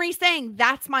until Henry saying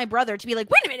that's my brother to be like,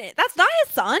 wait a minute, that's not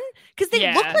his son, because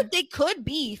they look like they could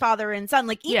be father and son.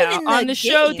 Like even in on the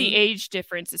show, game, the age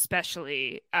difference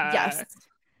especially. Yes,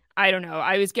 I don't know.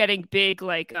 I was getting big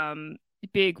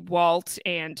big Walt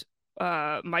and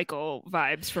Michael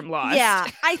vibes from Lost. Yeah,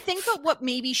 I think that what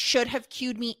maybe should have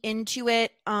cued me into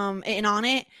it and on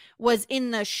it was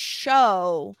in the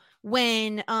show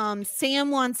when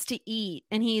Sam wants to eat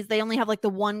and they only have like the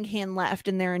one can left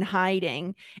and they're in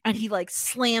hiding, and he like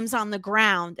slams on the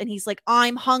ground and he's like,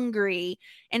 I'm hungry,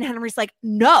 and Henry's like,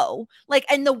 no, like,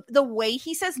 and the way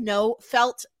he says no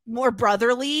felt more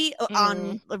brotherly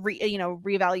on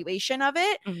reevaluation of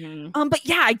it. But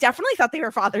yeah, I definitely thought they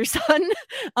were father son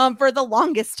for the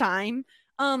longest time.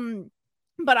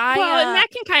 But and that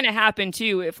can kind of happen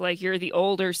too if like you're the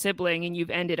older sibling and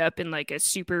you've ended up in like a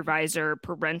supervisor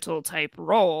parental type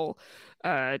role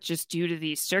just due to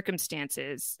these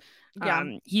circumstances.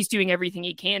 He's doing everything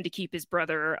he can to keep his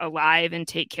brother alive and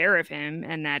take care of him,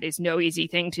 and that is no easy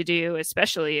thing to do,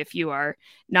 especially if you are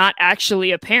not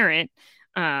actually a parent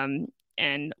and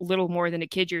little more than a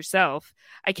kid yourself.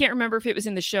 I can't remember if it was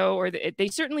in the show or they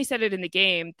certainly said it in the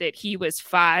game that he was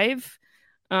 5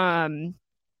 when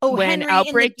Henry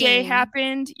Outbreak Day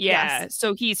happened. Yes.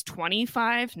 So he's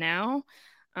 25 now.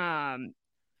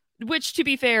 Which, to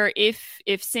be fair, if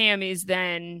Sam is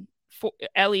then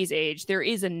Ellie's age, there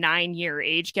is a 9-year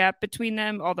age gap between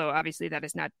them, although obviously that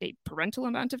is not a parental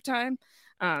amount of time.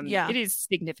 It is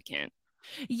significant.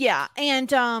 Yeah,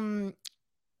 and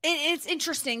it's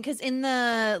interesting because in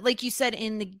the, like you said,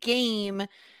 in the game,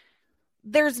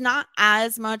 there's not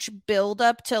as much build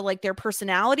up to like their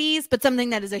personalities, but something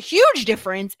that is a huge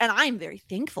difference, and I'm very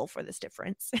thankful for this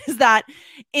difference, is that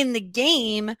in the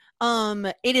game,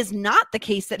 it is not the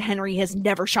case that Henry has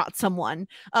never shot someone.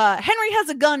 Henry has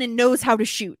a gun and knows how to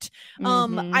shoot.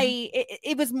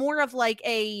 It was more of like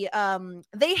a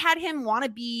they had him want to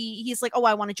be, he's like, oh,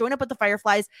 I want to join up with the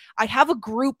Fireflies. I have a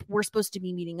group, we're supposed to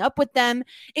be meeting up with them.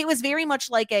 It was very much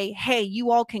like a, hey,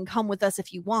 you all can come with us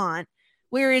if you want.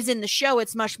 Whereas in the show,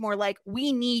 it's much more like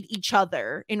we need each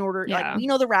other in order, like we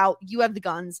know the route, you have the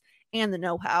guns and the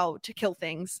know-how to kill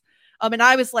things. And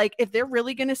I was like, if they're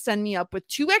really going to send me up with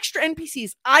 2 extra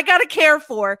NPCs I got to care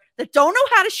for that don't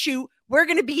know how to shoot, we're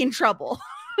going to be in trouble.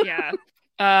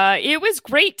 It was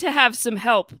great to have some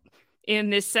help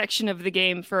in this section of the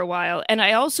game for a while. And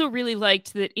I also really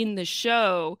liked that in the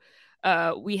show,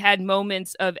 we had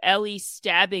moments of Ellie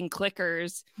stabbing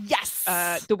clickers. Yes.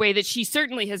 The way that she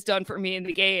certainly has done for me in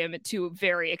the game, to a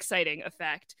very exciting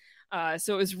effect.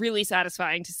 So it was really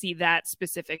satisfying to see that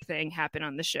specific thing happen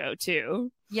on the show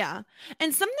too. Yeah.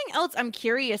 And something else I'm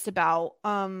curious about,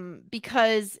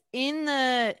 because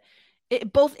it's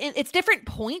different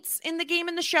points in the game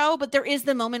and the show, but there is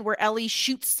the moment where Ellie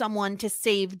shoots someone to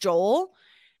save Joel.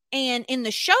 And in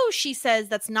the show, she says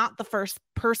that's not the first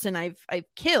person I've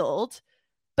killed.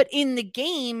 But in the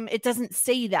game, it doesn't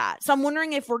say that. So I'm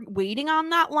wondering if we're waiting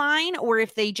on that line or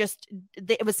if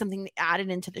it was something they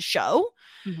added into the show.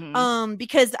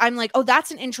 Because I'm like, oh,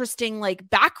 that's an interesting like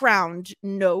background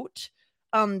note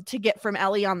to get from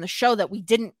Ellie on the show that we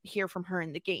didn't hear from her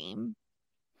in the game.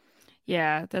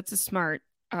 Yeah, that's a smart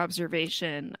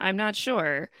observation. I'm not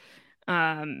sure.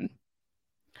 Gosh.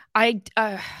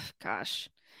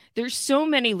 There's so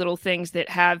many little things that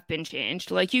have been changed.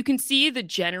 Like you can see the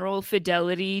general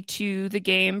fidelity to the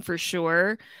game for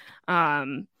sure.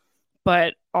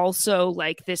 But also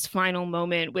like this final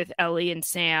moment with Ellie and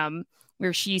Sam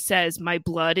where she says, my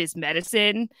blood is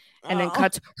medicine, and then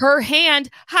cuts her hand.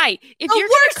 Hi, if you're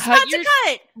going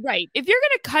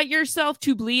to cut yourself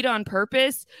to bleed on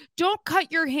purpose, don't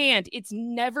cut your hand. It's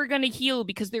never going to heal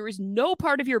because there is no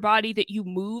part of your body that you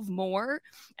move more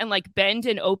and like bend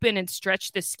and open and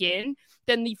stretch the skin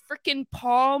than the freaking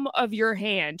palm of your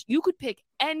hand. You could pick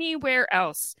anywhere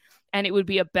else and it would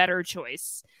be a better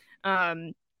choice.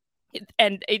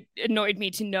 And it annoyed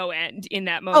me to no end in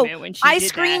that moment when she did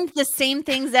screamed the same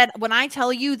things that when I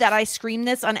tell you that I scream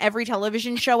this on every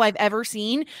television show I've ever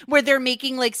seen, where they're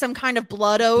making like some kind of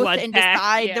blood oath and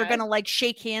decide they're gonna like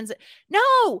shake hands.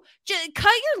 No, just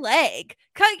cut your leg,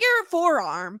 cut your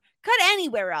forearm, cut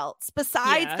anywhere else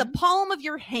besides the palm of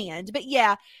your hand. But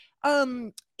it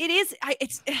is.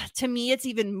 It's to me, it's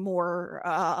even more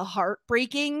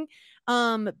heartbreaking.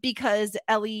 Because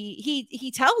Ellie,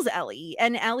 he tells Ellie,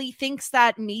 and Ellie thinks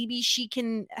that maybe she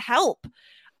can help.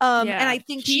 And I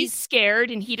think she's scared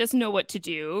and he doesn't know what to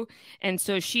do. And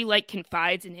so she like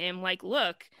confides in him, like,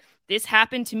 look, this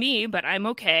happened to me, but I'm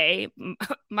okay.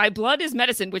 My blood is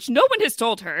medicine, which no one has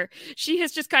told her. She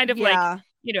has just kind of like,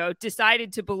 you know,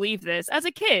 decided to believe this as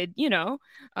a kid, you know.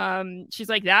 She's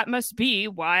like, that must be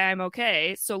why I'm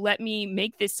okay. So let me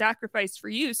make this sacrifice for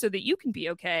you so that you can be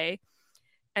okay.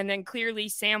 And then clearly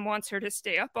Sam wants her to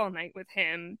stay up all night with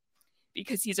him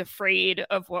because he's afraid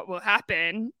of what will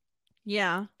happen.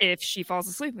 Yeah. If she falls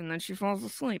asleep, and then she falls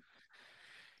asleep.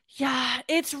 Yeah,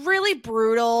 it's really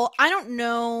brutal. I don't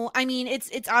know. I mean,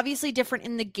 it's obviously different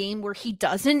in the game where he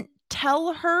doesn't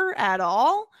tell her at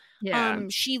all. Yeah.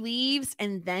 She leaves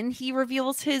and then he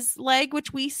reveals his leg,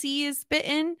 which we see is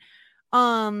bitten.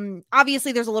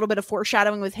 Obviously there's a little bit of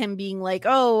foreshadowing with him being like,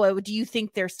 oh, do you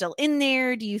think they're still in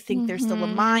there? Do you think there's still a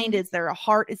mind? Is there a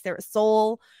heart? Is there a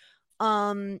soul?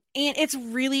 And it's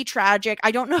really tragic.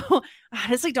 I don't know. I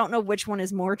honestly don't know which one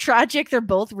is more tragic. They're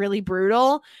both really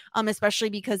brutal, especially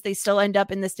because they still end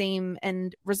up in the same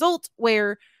end result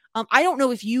where I don't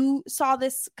know if you saw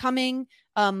this coming,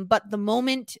 but the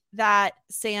moment that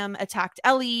Sam attacked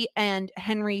Ellie and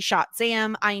Henry shot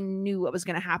Sam, I knew what was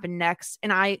going to happen next.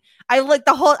 And I like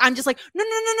I'm just like, no,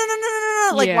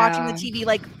 like watching the TV,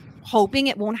 like hoping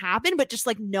it won't happen, but just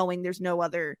like knowing there's no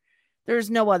other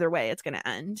way it's going to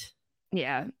end.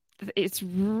 Yeah, it's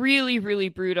really, really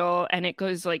brutal. And it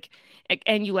goes like,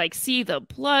 and you like see the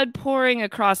blood pouring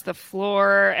across the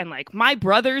floor. And like, my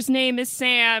brother's name is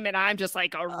Sam. And I'm just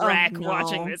like a wreck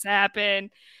watching this happen.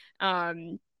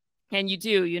 And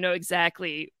you know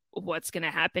exactly what's going to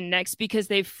happen next because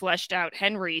they've fleshed out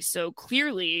Henry so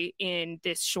clearly in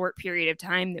this short period of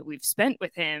time that we've spent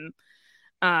with him.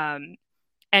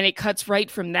 And it cuts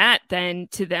right from that then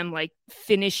to them like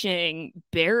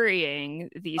burying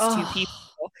these two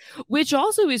people, which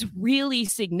also is really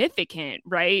significant,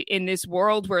 right? In this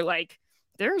world where like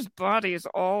there's bodies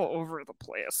all over the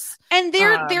place. And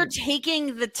they're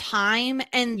taking the time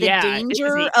and the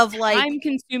danger of like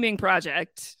time-consuming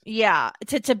project. Yeah,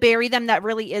 to bury them, that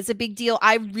really is a big deal.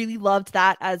 I really loved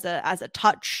that as a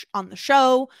touch on the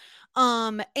show.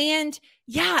 And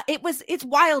yeah, it's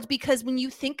wild because when you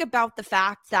think about the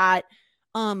fact that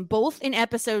both in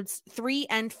episodes 3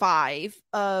 and 5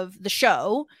 of the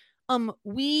show,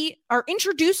 we are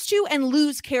introduced to and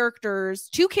lose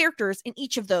two characters in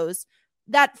each of those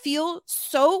that feel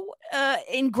so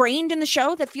ingrained in the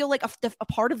show, that feel like a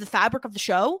part of the fabric of the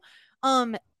show,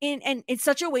 and in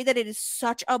such a way that it is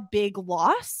such a big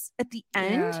loss at the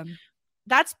end. Yeah.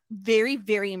 That's very,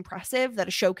 very impressive that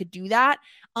a show could do that.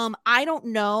 I don't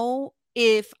know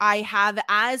if I have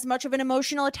as much of an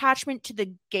emotional attachment to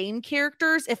the game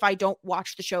characters if I don't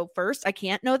watch the show first. I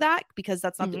can't know that because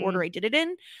that's not the order I did it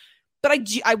in. But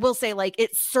I will say, like,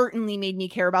 it certainly made me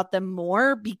care about them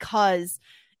more because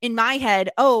in my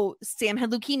head, Sam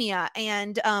had leukemia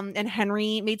and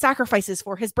Henry made sacrifices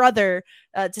for his brother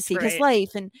to save his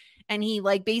life. And he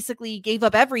like basically gave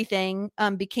up everything,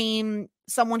 became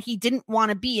someone he didn't want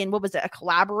to be. And what was it? A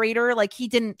collaborator? Like he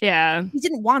didn't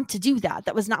want to do that.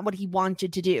 That was not what he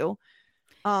wanted to do.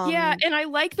 Yeah. And I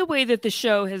like the way that the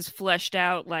show has fleshed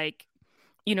out, like,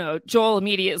 you know, Joel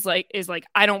immediately is like,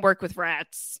 I don't work with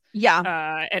rats.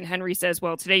 Yeah. And Henry says,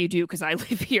 well, today you do because I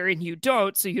live here and you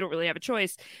don't, so you don't really have a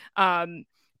choice.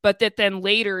 But that then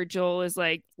later Joel is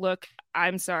like, look,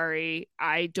 I'm sorry.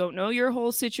 I don't know your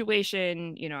whole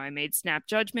situation. You know, I made snap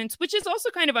judgments, which is also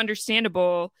kind of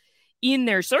understandable in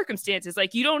their circumstances.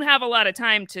 Like you don't have a lot of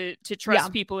time to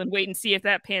trust people and wait and see if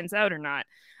that pans out or not.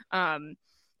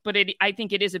 But I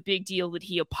think it is a big deal that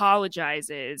he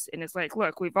apologizes and it's like,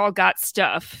 look, we've all got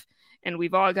stuff and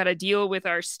we've all got to deal with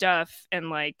our stuff and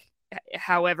like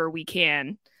however we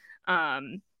can.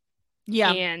 And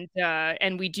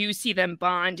we do see them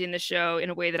bond in the show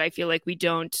in a way that I feel like we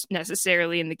don't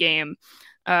necessarily in the game.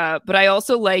 But I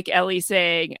also like Ellie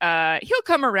saying he'll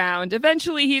come around.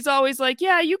 Eventually, he's always like,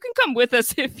 yeah, you can come with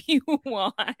us if you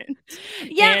want.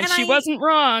 Yeah, and she wasn't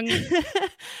wrong.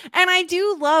 And I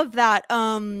do love that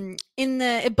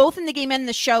both in the game and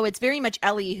the show, it's very much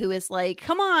Ellie who is like,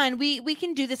 come on, we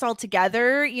can do this all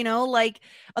together. You know, like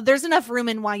there's enough room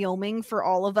in Wyoming for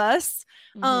all of us.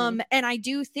 And I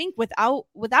do think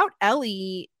without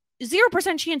Ellie,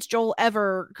 0% chance Joel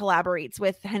ever collaborates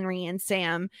with Henry and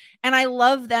Sam. And I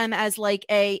love them as like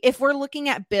if we're looking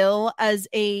at Bill as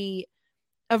a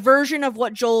version of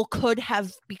what Joel could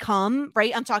have become,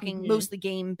 right? I'm talking mostly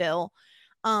game Bill,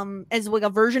 as like a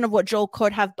version of what Joel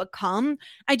could have become.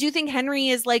 I do think Henry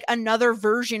is like another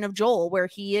version of Joel where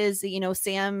he is, you know,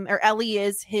 Sam or Ellie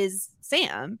is his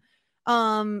Sam.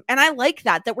 And I like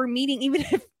that we're meeting, even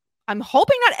if I'm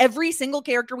hoping not every single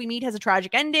character we meet has a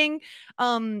tragic ending.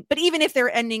 But even if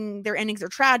their endings are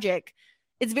tragic,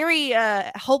 it's very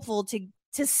helpful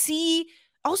to see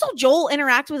also Joel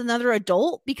interact with another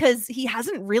adult because he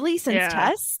hasn't really since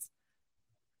Tess.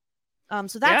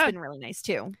 So that's been really nice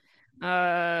too.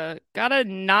 Gotta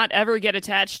not ever get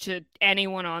attached to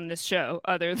anyone on this show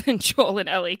other than Joel and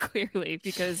Ellie, clearly,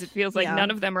 because it feels like none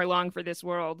of them are long for this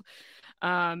world.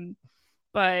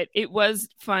 But it was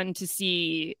fun to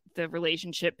see the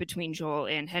relationship between Joel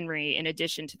and Henry, in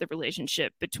addition to the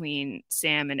relationship between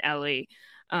Sam and Ellie.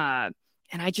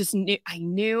 And I just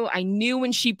knew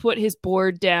when she put his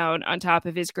board down on top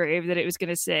of his grave that it was going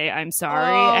to say, "I'm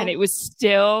sorry." Oh. And it was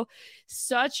still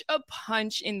such a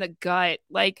punch in the gut.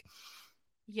 Like,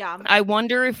 yeah, I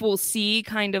wonder if we'll see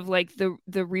kind of like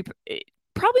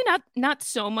probably not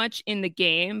so much in the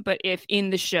game, but if in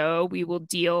the show we will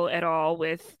deal at all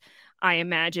with, I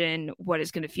imagine, what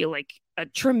is going to feel like a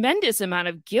tremendous amount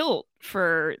of guilt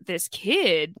for this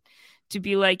kid to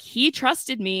be like, he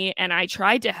trusted me and I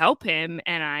tried to help him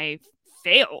and I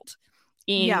failed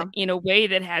in a way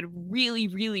that had really,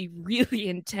 really, really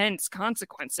intense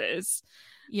consequences.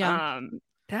 Yeah.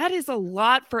 That is a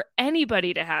lot for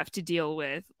anybody to have to deal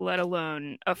with, let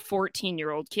alone a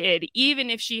 14-year-old kid, even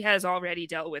if she has already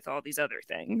dealt with all these other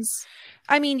things.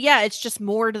 I mean, yeah, it's just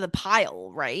more to the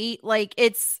pile, right? Like,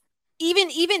 it's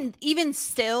even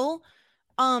still,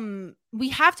 we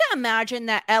have to imagine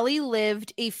that Ellie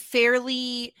lived a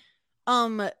fairly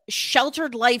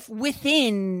sheltered life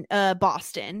within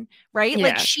Boston, right? Yeah.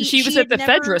 Like she was at the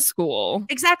Fedra school.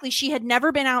 Exactly. She had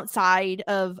never been outside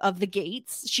of the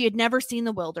gates. She had never seen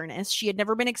the wilderness. She had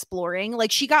never been exploring.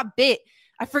 Like, she got bit.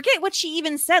 I forget what she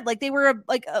even said. Like, they were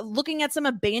looking at some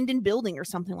abandoned building or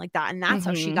something like that, and that's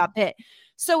how she got bit.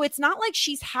 So it's not like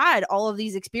she's had all of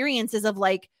these experiences of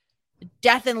like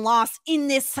death and loss in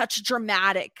this such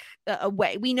dramatic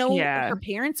way. We know her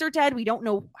parents are dead. We don't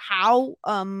know how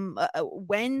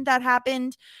when that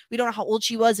happened. We don't know how old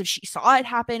she was, if she saw it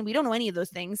happen. We don't know any of those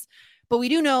things, but we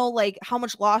do know like how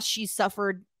much loss she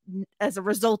suffered as a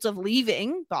result of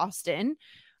leaving Boston.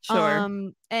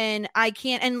 Sure. And I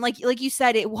can't, and like you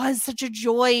said, it was such a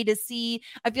joy to see.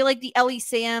 I feel like the Ellie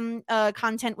Sam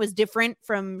content was different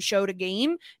from show to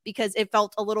game because it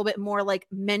felt a little bit more like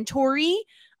mentory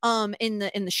in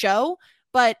the show,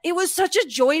 but it was such a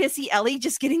joy to see Ellie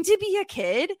just getting to be a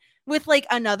kid with like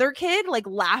another kid, like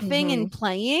laughing and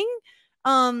playing.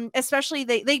 Especially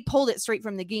they pulled it straight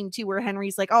from the game too, where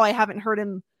Henry's like, "Oh, I haven't heard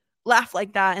him laugh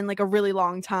like that in like a really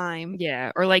long time."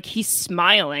 Yeah, or like he's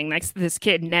smiling. Like, this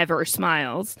kid never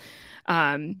smiles.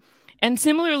 And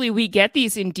similarly, we get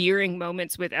these endearing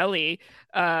moments with Ellie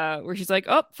where she's like,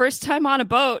 "Oh, first time on a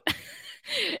boat."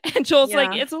 And Joel's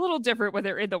like, "It's a little different when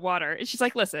they're in the water." And she's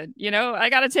like, "Listen, I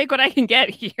got to take what I can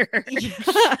get here."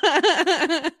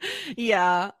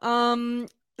 Yeah.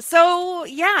 So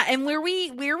yeah, and where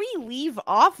we leave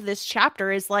off this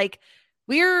chapter is like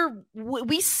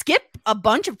we skip a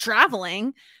bunch of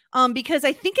traveling because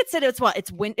I think it said it's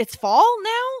fall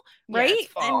now, right?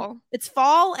 Yeah, it's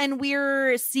fall and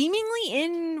we're seemingly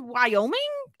in Wyoming,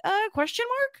 question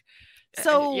mark.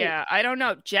 So yeah, I don't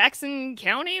know. Jackson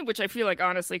County, which I feel like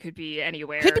honestly could be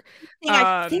anywhere.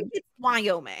 I think it's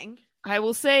Wyoming. I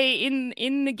will say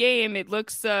in the game it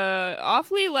looks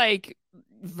awfully like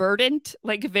verdant,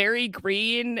 like very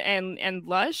green and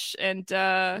lush. And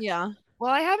well,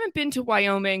 I haven't been to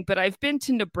Wyoming, but I've been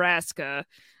to Nebraska,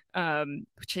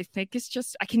 which I think is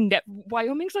just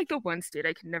Wyoming's like the one state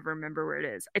I can never remember where it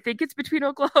is. I think it's between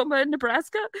Oklahoma and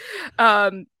Nebraska.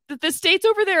 The states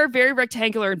over there are very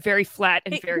rectangular and very flat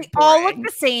and very boring. All look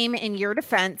the same in your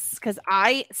defense, because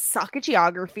I suck at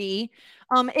geography.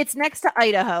 It's next to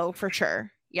Idaho for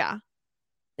sure. Yeah,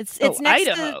 it's next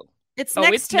Idaho. It's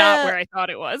not where I thought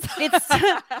it was.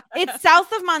 It's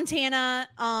south of Montana.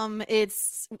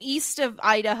 It's east of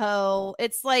Idaho.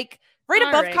 It's like right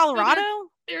above Colorado.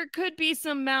 There could be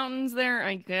some mountains there,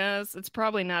 I guess. It's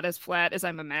probably not as flat as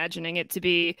I'm imagining it to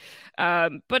be.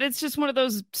 But it's just one of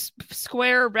those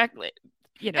square I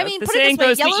mean, the saying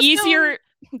goes, the easier it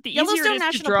is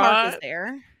National to draw, Park is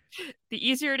there. The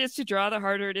easier it is to draw, the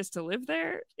harder it is to live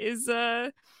there, is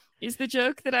the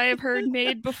joke that I have heard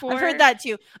made before. I've heard that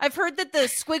too. I've heard that the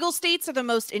squiggle states are the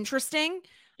most interesting.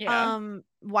 Yeah.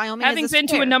 Wyoming, having been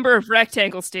to a number of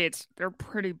rectangle states, they're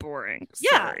pretty boring.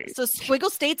 Sorry. Yeah, so squiggle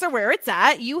states are where it's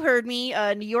at. You heard me.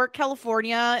 New York,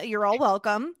 California, you're all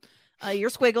welcome.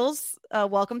 Your squiggles,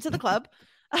 welcome to the club.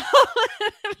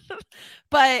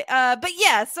 But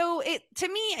yeah, so to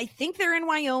me, I think they're in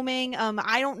Wyoming.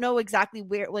 I don't know exactly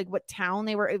where, like what town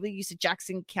they were. We used to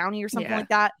Jackson County or something like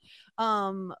that.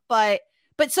 But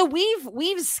so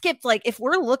we've skipped, like, if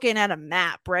we're looking at a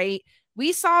map, right?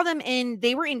 We saw them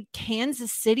they were in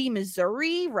Kansas City,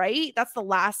 Missouri, right? That's the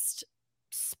last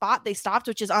spot they stopped,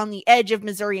 which is on the edge of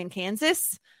Missouri and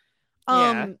Kansas.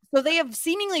 So they have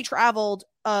seemingly traveled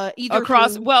either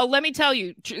across. Well, let me tell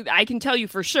you, I can tell you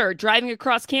for sure, driving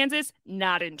across Kansas,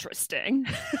 not interesting.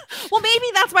 Well, maybe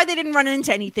that's why they didn't run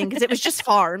into anything, because it was just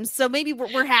farms. So maybe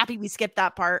we're happy we skipped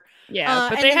that part. Yeah,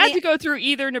 but they had to go through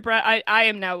either Nebraska. I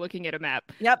am now looking at a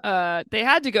map. Yep. They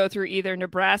had to go through either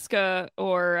Nebraska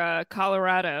or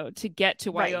Colorado to get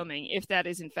to Wyoming, if that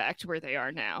is in fact where they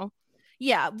are now.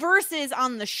 Yeah, versus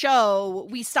on the show,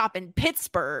 we stop in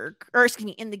Pittsburgh, or excuse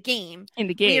me, in the game.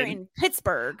 We're in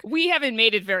Pittsburgh. We haven't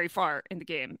made it very far in the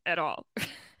game at all.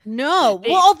 No.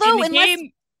 Well, although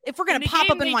if we're going to pop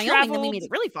up in Wyoming, then we made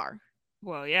it really far.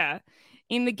 Well, yeah.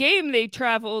 In the game, they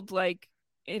traveled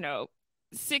 600-700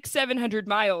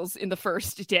 miles in the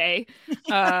first day,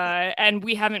 and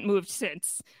we haven't moved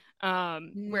since.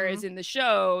 Whereas in the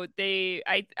show,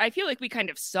 I feel like we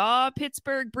kind of saw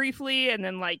Pittsburgh briefly and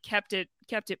then kept it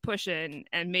pushing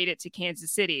and made it to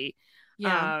Kansas City.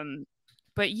 Yeah.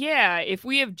 But yeah, if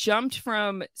we have jumped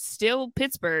from still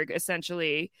Pittsburgh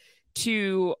essentially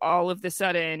to all of the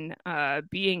sudden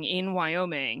being in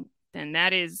Wyoming, then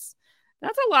that's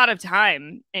a lot of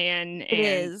time and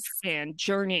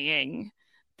journeying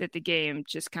that the game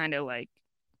just kind of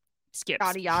skips.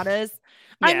 Yada yadas.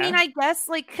 Yeah. I mean, I guess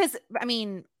because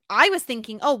I was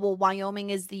thinking, oh well,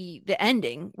 Wyoming is the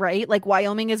ending, right?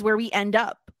 Wyoming is where we end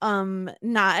up. But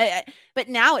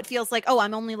now it feels like, oh,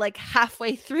 I'm only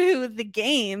halfway through the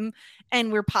game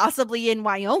and we're possibly in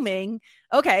Wyoming.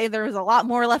 Okay, there's a lot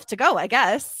more left to go, I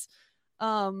guess.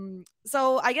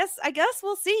 So I guess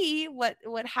we'll see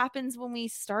what happens when we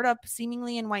start up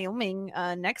seemingly in Wyoming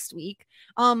next week.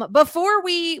 Before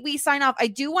we sign off, I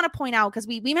do want to point out, because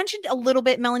we mentioned a little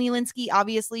bit Melanie Lynskey.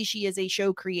 Obviously, she is a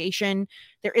show creation.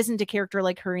 There isn't a character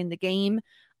like her in the game.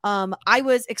 I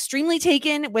was extremely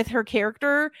taken with her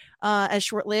character, as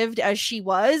short-lived as she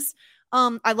was.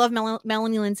 I love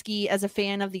Melanie Lynskey as a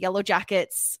fan of the Yellow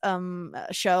Jackets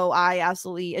show. I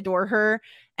absolutely adore her.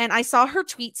 And I saw her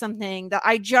tweet something that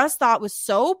I just thought was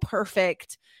so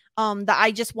perfect, that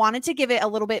I just wanted to give it a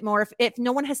little bit more. If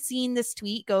no one has seen this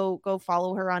tweet, go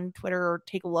follow her on Twitter or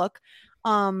take a look.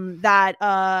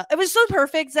 It was so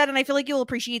perfect, Zed, and I feel like you'll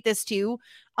appreciate this too.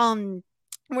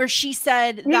 Where she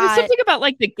said that was something about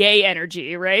the gay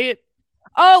energy, right?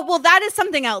 Oh, well, that is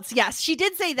something else. Yes, she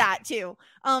did say that too.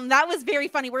 That was very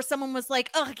funny, where someone was like,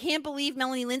 oh, I can't believe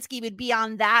Melanie Lynskey would be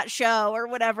on that show or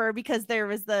whatever, because there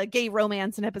was the gay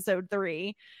romance in episode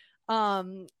 3.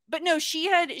 But no, she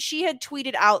had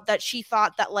tweeted out that she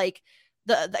thought that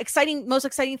the most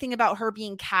exciting thing about her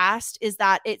being cast is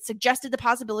that it suggested the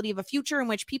possibility of a future in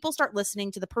which people start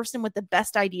listening to the person with the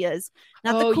best ideas.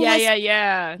 Not the coolest,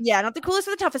 not the coolest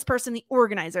or the toughest person, the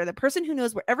organizer, the person who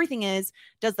knows where everything is,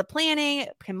 does the planning,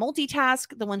 can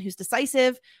multitask, the one who's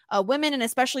decisive. Women, and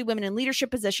especially women in leadership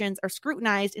positions, are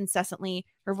scrutinized incessantly.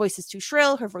 Her voice is too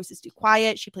shrill. Her voice is too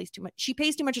quiet. She pays too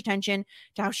much attention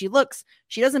to how she looks.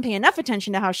 She doesn't pay enough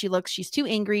attention to how she looks. She's too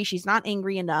angry. She's not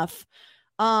angry enough.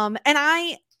 And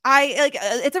I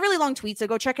it's a really long tweet, so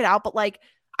go check it out. But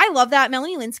I love that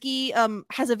Melanie Lynskey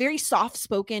has a very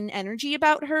soft-spoken energy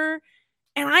about her,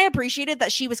 and I appreciated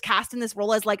that she was cast in this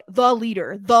role as the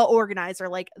leader, the organizer,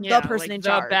 the person in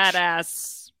charge, the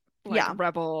badass,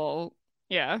 rebel,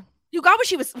 who got what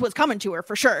she was coming to her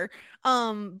for sure.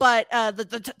 But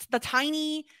the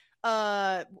tiny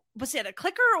was it a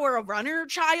clicker or a runner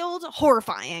child?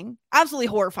 Horrifying, absolutely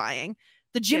horrifying.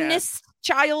 The gymnast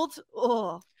child.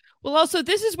 Oh. Well, also,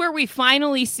 this is where we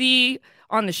finally see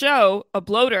on the show a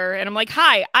bloater. And I'm like,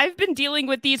 hi, I've been dealing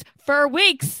with these for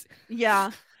weeks.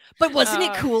 Yeah. But wasn't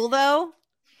it cool, though?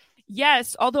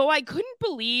 Yes. Although I couldn't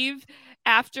believe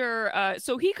after.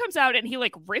 So he comes out and he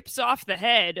rips off the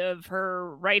head of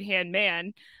her right-hand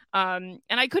man. And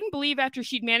I couldn't believe after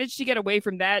she'd managed to get away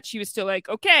from that, she was still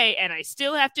okay, and I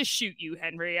still have to shoot you,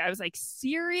 Henry. I was like,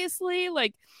 seriously?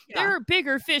 There are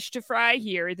bigger fish to fry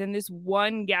here than this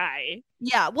one guy.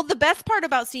 Yeah, well, the best part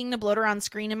about seeing the bloater on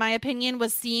screen, in my opinion,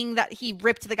 was seeing that he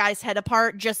ripped the guy's head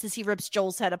apart just as he rips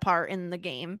Joel's head apart in the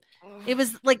game. It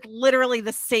was literally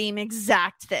the same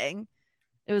exact thing.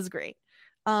 It was great.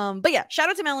 But yeah, shout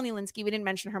out to Melanie Lynskey. We didn't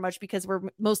mention her much because we're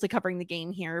mostly covering the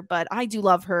game here, but I do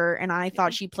love her, and I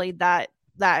thought she played that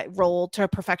role to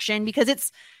perfection, because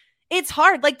it's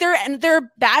hard. There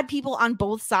are bad people on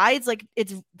both sides.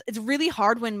 It's really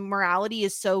hard when morality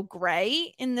is so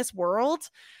gray in this world,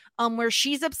 where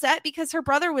she's upset because her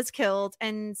brother was killed,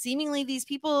 and seemingly these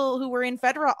people who were in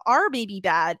Fedra are maybe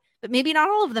bad, but maybe not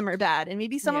all of them are bad, and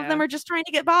maybe some of them are just trying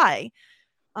to get by.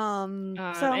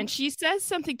 And she says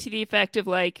something to the effect of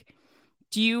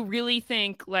do you really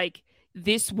think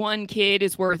this one kid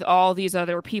is worth all these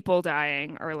other people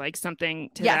dying, or like something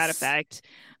to that effect.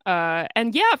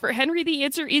 And yeah, for Henry, the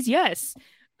answer is yes.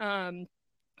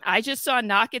 I just saw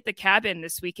Knock at the Cabin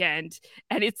this weekend,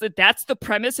 and that's the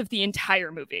premise of the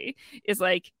entire movie. Is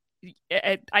like,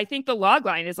 I think the log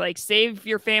line is like, save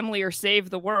your family or save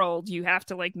the world. You have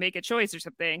to like make a choice or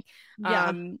something.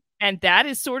 Yeah. And that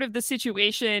is sort of the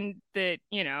situation that,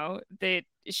 you know, that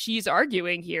she's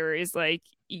arguing here, is like,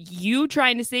 you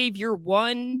trying to save your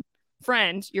one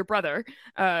friend, your brother,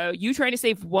 you trying to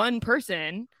save one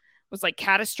person was like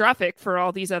catastrophic for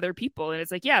all these other people. And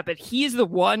it's like, yeah, but he's the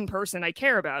one person I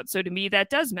care about. So to me, that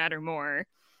does matter more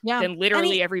than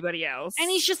literally everybody else. And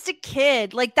he's just a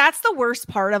kid. Like, that's the worst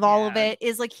part of all of it,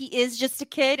 is like, he is just a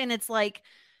kid. And it's like,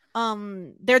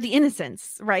 they're the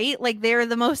innocents, right? Like, they're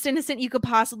the most innocent you could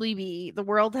possibly be. The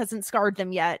world hasn't scarred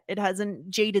them yet. It hasn't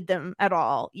jaded them at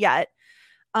all yet.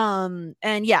 And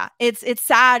yeah, it's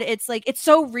sad. It's like, it's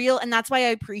so real. And that's why I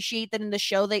appreciate that in the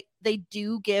show, they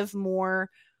do give more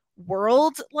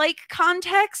world like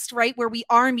context, right? Where we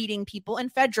are meeting people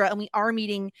in Fedra, and we are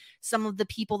meeting some of the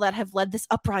people that have led this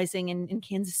uprising in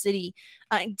Kansas City,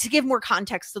 to give more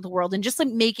context to the world and just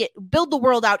like build the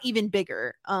world out even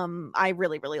bigger. I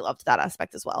really, really loved that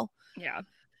aspect as well. Yeah.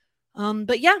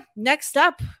 But yeah, next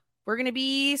up, we're going to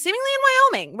be seemingly in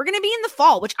Wyoming. We're going to be in the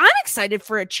fall, which I'm excited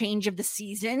for a change of the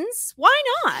seasons. Why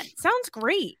not? Sounds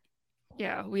great.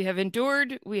 Yeah, we have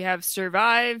endured. We have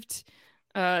survived.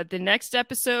 The next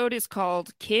episode is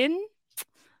called Kin.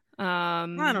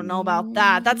 I don't know about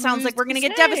that. That sounds like we're going to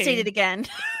get devastated again.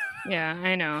 Yeah,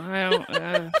 I know. I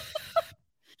don't.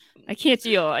 I can't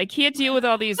deal. I can't deal with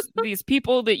all these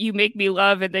people that you make me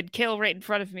love and then kill right in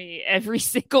front of me every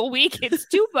single week. It's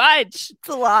too much. It's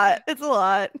a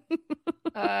lot.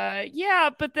 Yeah,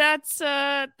 but that's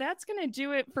gonna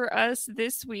do it for us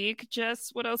this week.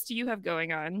 Jess, what else do you have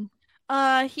going on?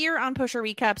 Here on Pusher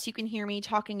Recaps, you can hear me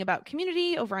talking about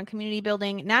Community over on Community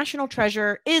Building. National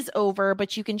Treasure is over,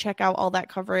 but you can check out all that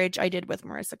coverage I did with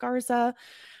Marissa Garza.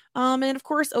 And of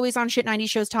course, always on Shit 90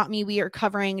 Shows Taught Me, we are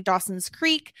covering Dawson's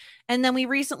Creek. And then we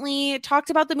recently talked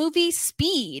about the movie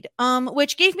Speed,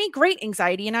 which gave me great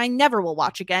anxiety, and I never will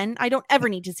watch again. I don't ever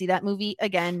need to see that movie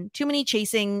again. Too many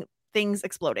chasing things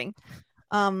exploding.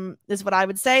 Is what I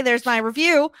would say. There's my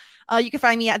review. You can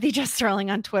find me at the Jess Sterling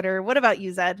on Twitter. What about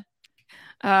you, Zed?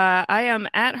 I am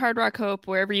at Hard Rock Hope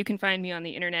wherever you can find me on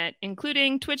the internet,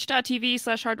 including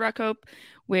twitch.tv/Hard Rock Hope,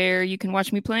 where you can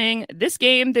watch me playing this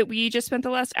game that we just spent the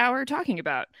last hour talking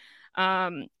about.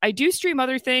 I do stream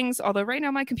other things, although right now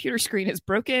my computer screen is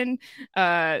broken,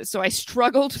 so I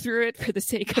struggled through it for the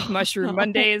sake of Mushroom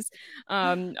Mondays.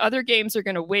 Other games are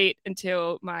going to wait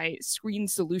until my screen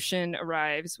solution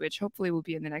arrives, which hopefully will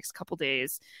be in the next couple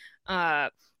days.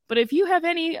 But if you have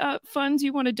any funds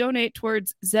you want to donate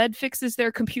towards Zed fixes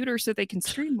their computer so they can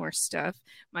stream more stuff,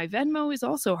 my Venmo is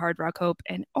also Hard Rock Hope,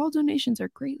 and all donations are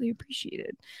greatly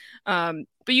appreciated. But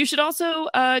you should also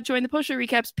join the Pusher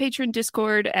Recaps Patreon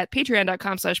Discord at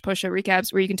patreon.com/Pusher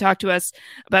Recaps, where you can talk to us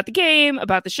about the game,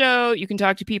 about the show. You can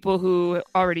talk to people who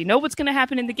already know what's going to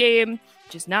happen in the game,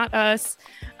 just not us.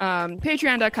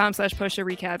 Patreon.com/Pusher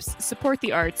Recaps. Support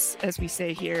the arts, as we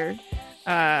say here.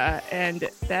 And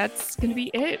that's going to be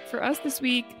it for us this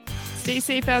week. Stay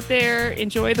safe out there.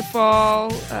 Enjoy the fall.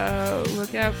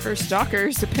 Look out for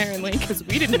stalkers, apparently, because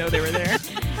we didn't know they were there.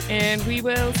 And we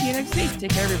will see you next week.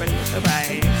 Take care, everybody.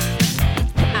 Bye-bye.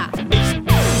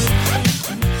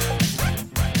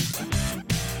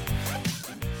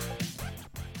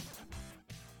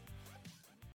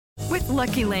 With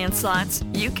Lucky Land Slots,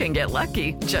 you can get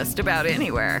lucky just about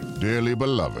anywhere. Dearly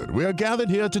beloved, we are gathered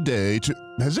here today to...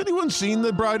 Has anyone seen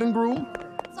the bride and groom?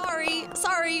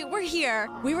 Sorry, we're here.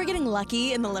 We were getting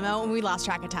lucky in the limo and we lost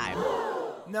track of time.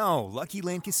 No, Lucky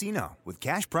Land Casino, with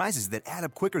cash prizes that add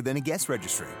up quicker than a guest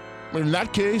registry. In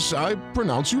that case, I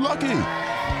pronounce you lucky.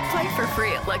 Play for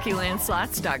free at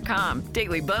LuckyLandSlots.com.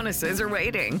 Daily bonuses are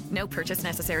waiting. No purchase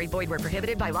necessary. Void where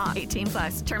prohibited by law.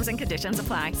 18+. Terms and conditions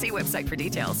apply. See website for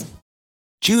details.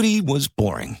 Judy was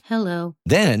boring. Hello.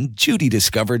 Then Judy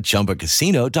discovered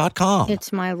ChumbaCasino.com.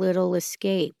 It's my little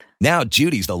escape. Now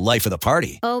Judy's the life of the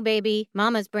party. Oh, baby,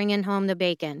 mama's bringing home the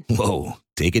bacon. Whoa,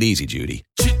 take it easy, Judy.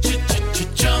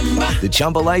 The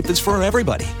Chumba life is for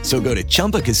everybody. So go to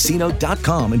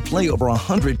ChumbaCasino.com and play over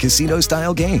 100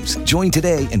 casino-style games. Join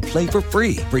today and play for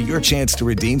free for your chance to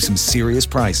redeem some serious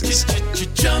prizes.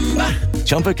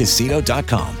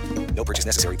 ChumbaCasino.com. No purchase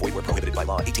necessary. Void where prohibited by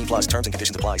law. 18+. Terms and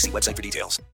conditions apply. See website for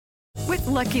details. With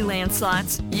Lucky Land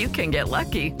Slots, you can get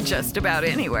lucky just about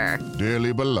anywhere.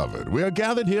 Dearly beloved, we are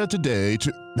gathered here today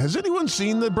to... Has anyone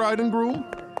seen the bride and groom?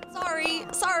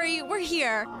 Sorry, we're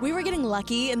here. We were getting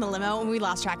lucky in the limo and we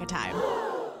lost track of time.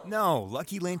 No,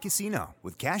 Lucky Land Casino,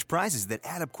 with cash prizes that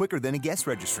add up quicker than a guest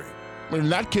registry. In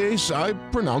that case, I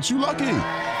pronounce you lucky.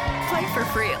 Play for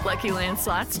free at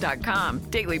LuckyLandSlots.com.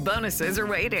 Daily bonuses are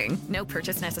waiting. No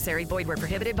purchase necessary. Void where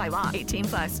prohibited by law.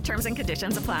 18+. Terms and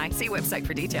conditions apply. See website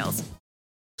for details.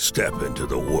 Step into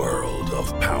the world of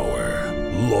power,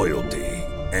 loyalty,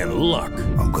 and luck.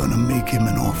 I'm gonna make him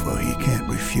an offer he can't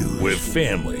refuse. With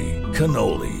family,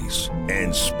 cannolis,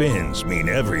 and spins mean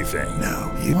everything.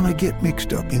 Now, you wanna get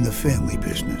mixed up in the family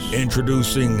business.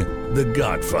 Introducing The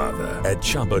Godfather at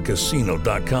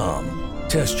ChumbaCasino.com.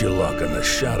 Test your luck in the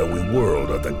shadowy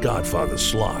world of The Godfather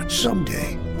slot.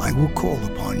 Someday, I will call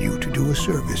upon you to do a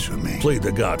service for me. Play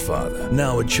The Godfather,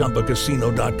 now at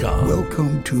ChumbaCasino.com.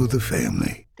 Welcome to the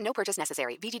family. No purchase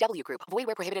necessary. VGW Group. Void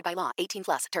where prohibited by law.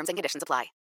 18+. Terms and conditions apply.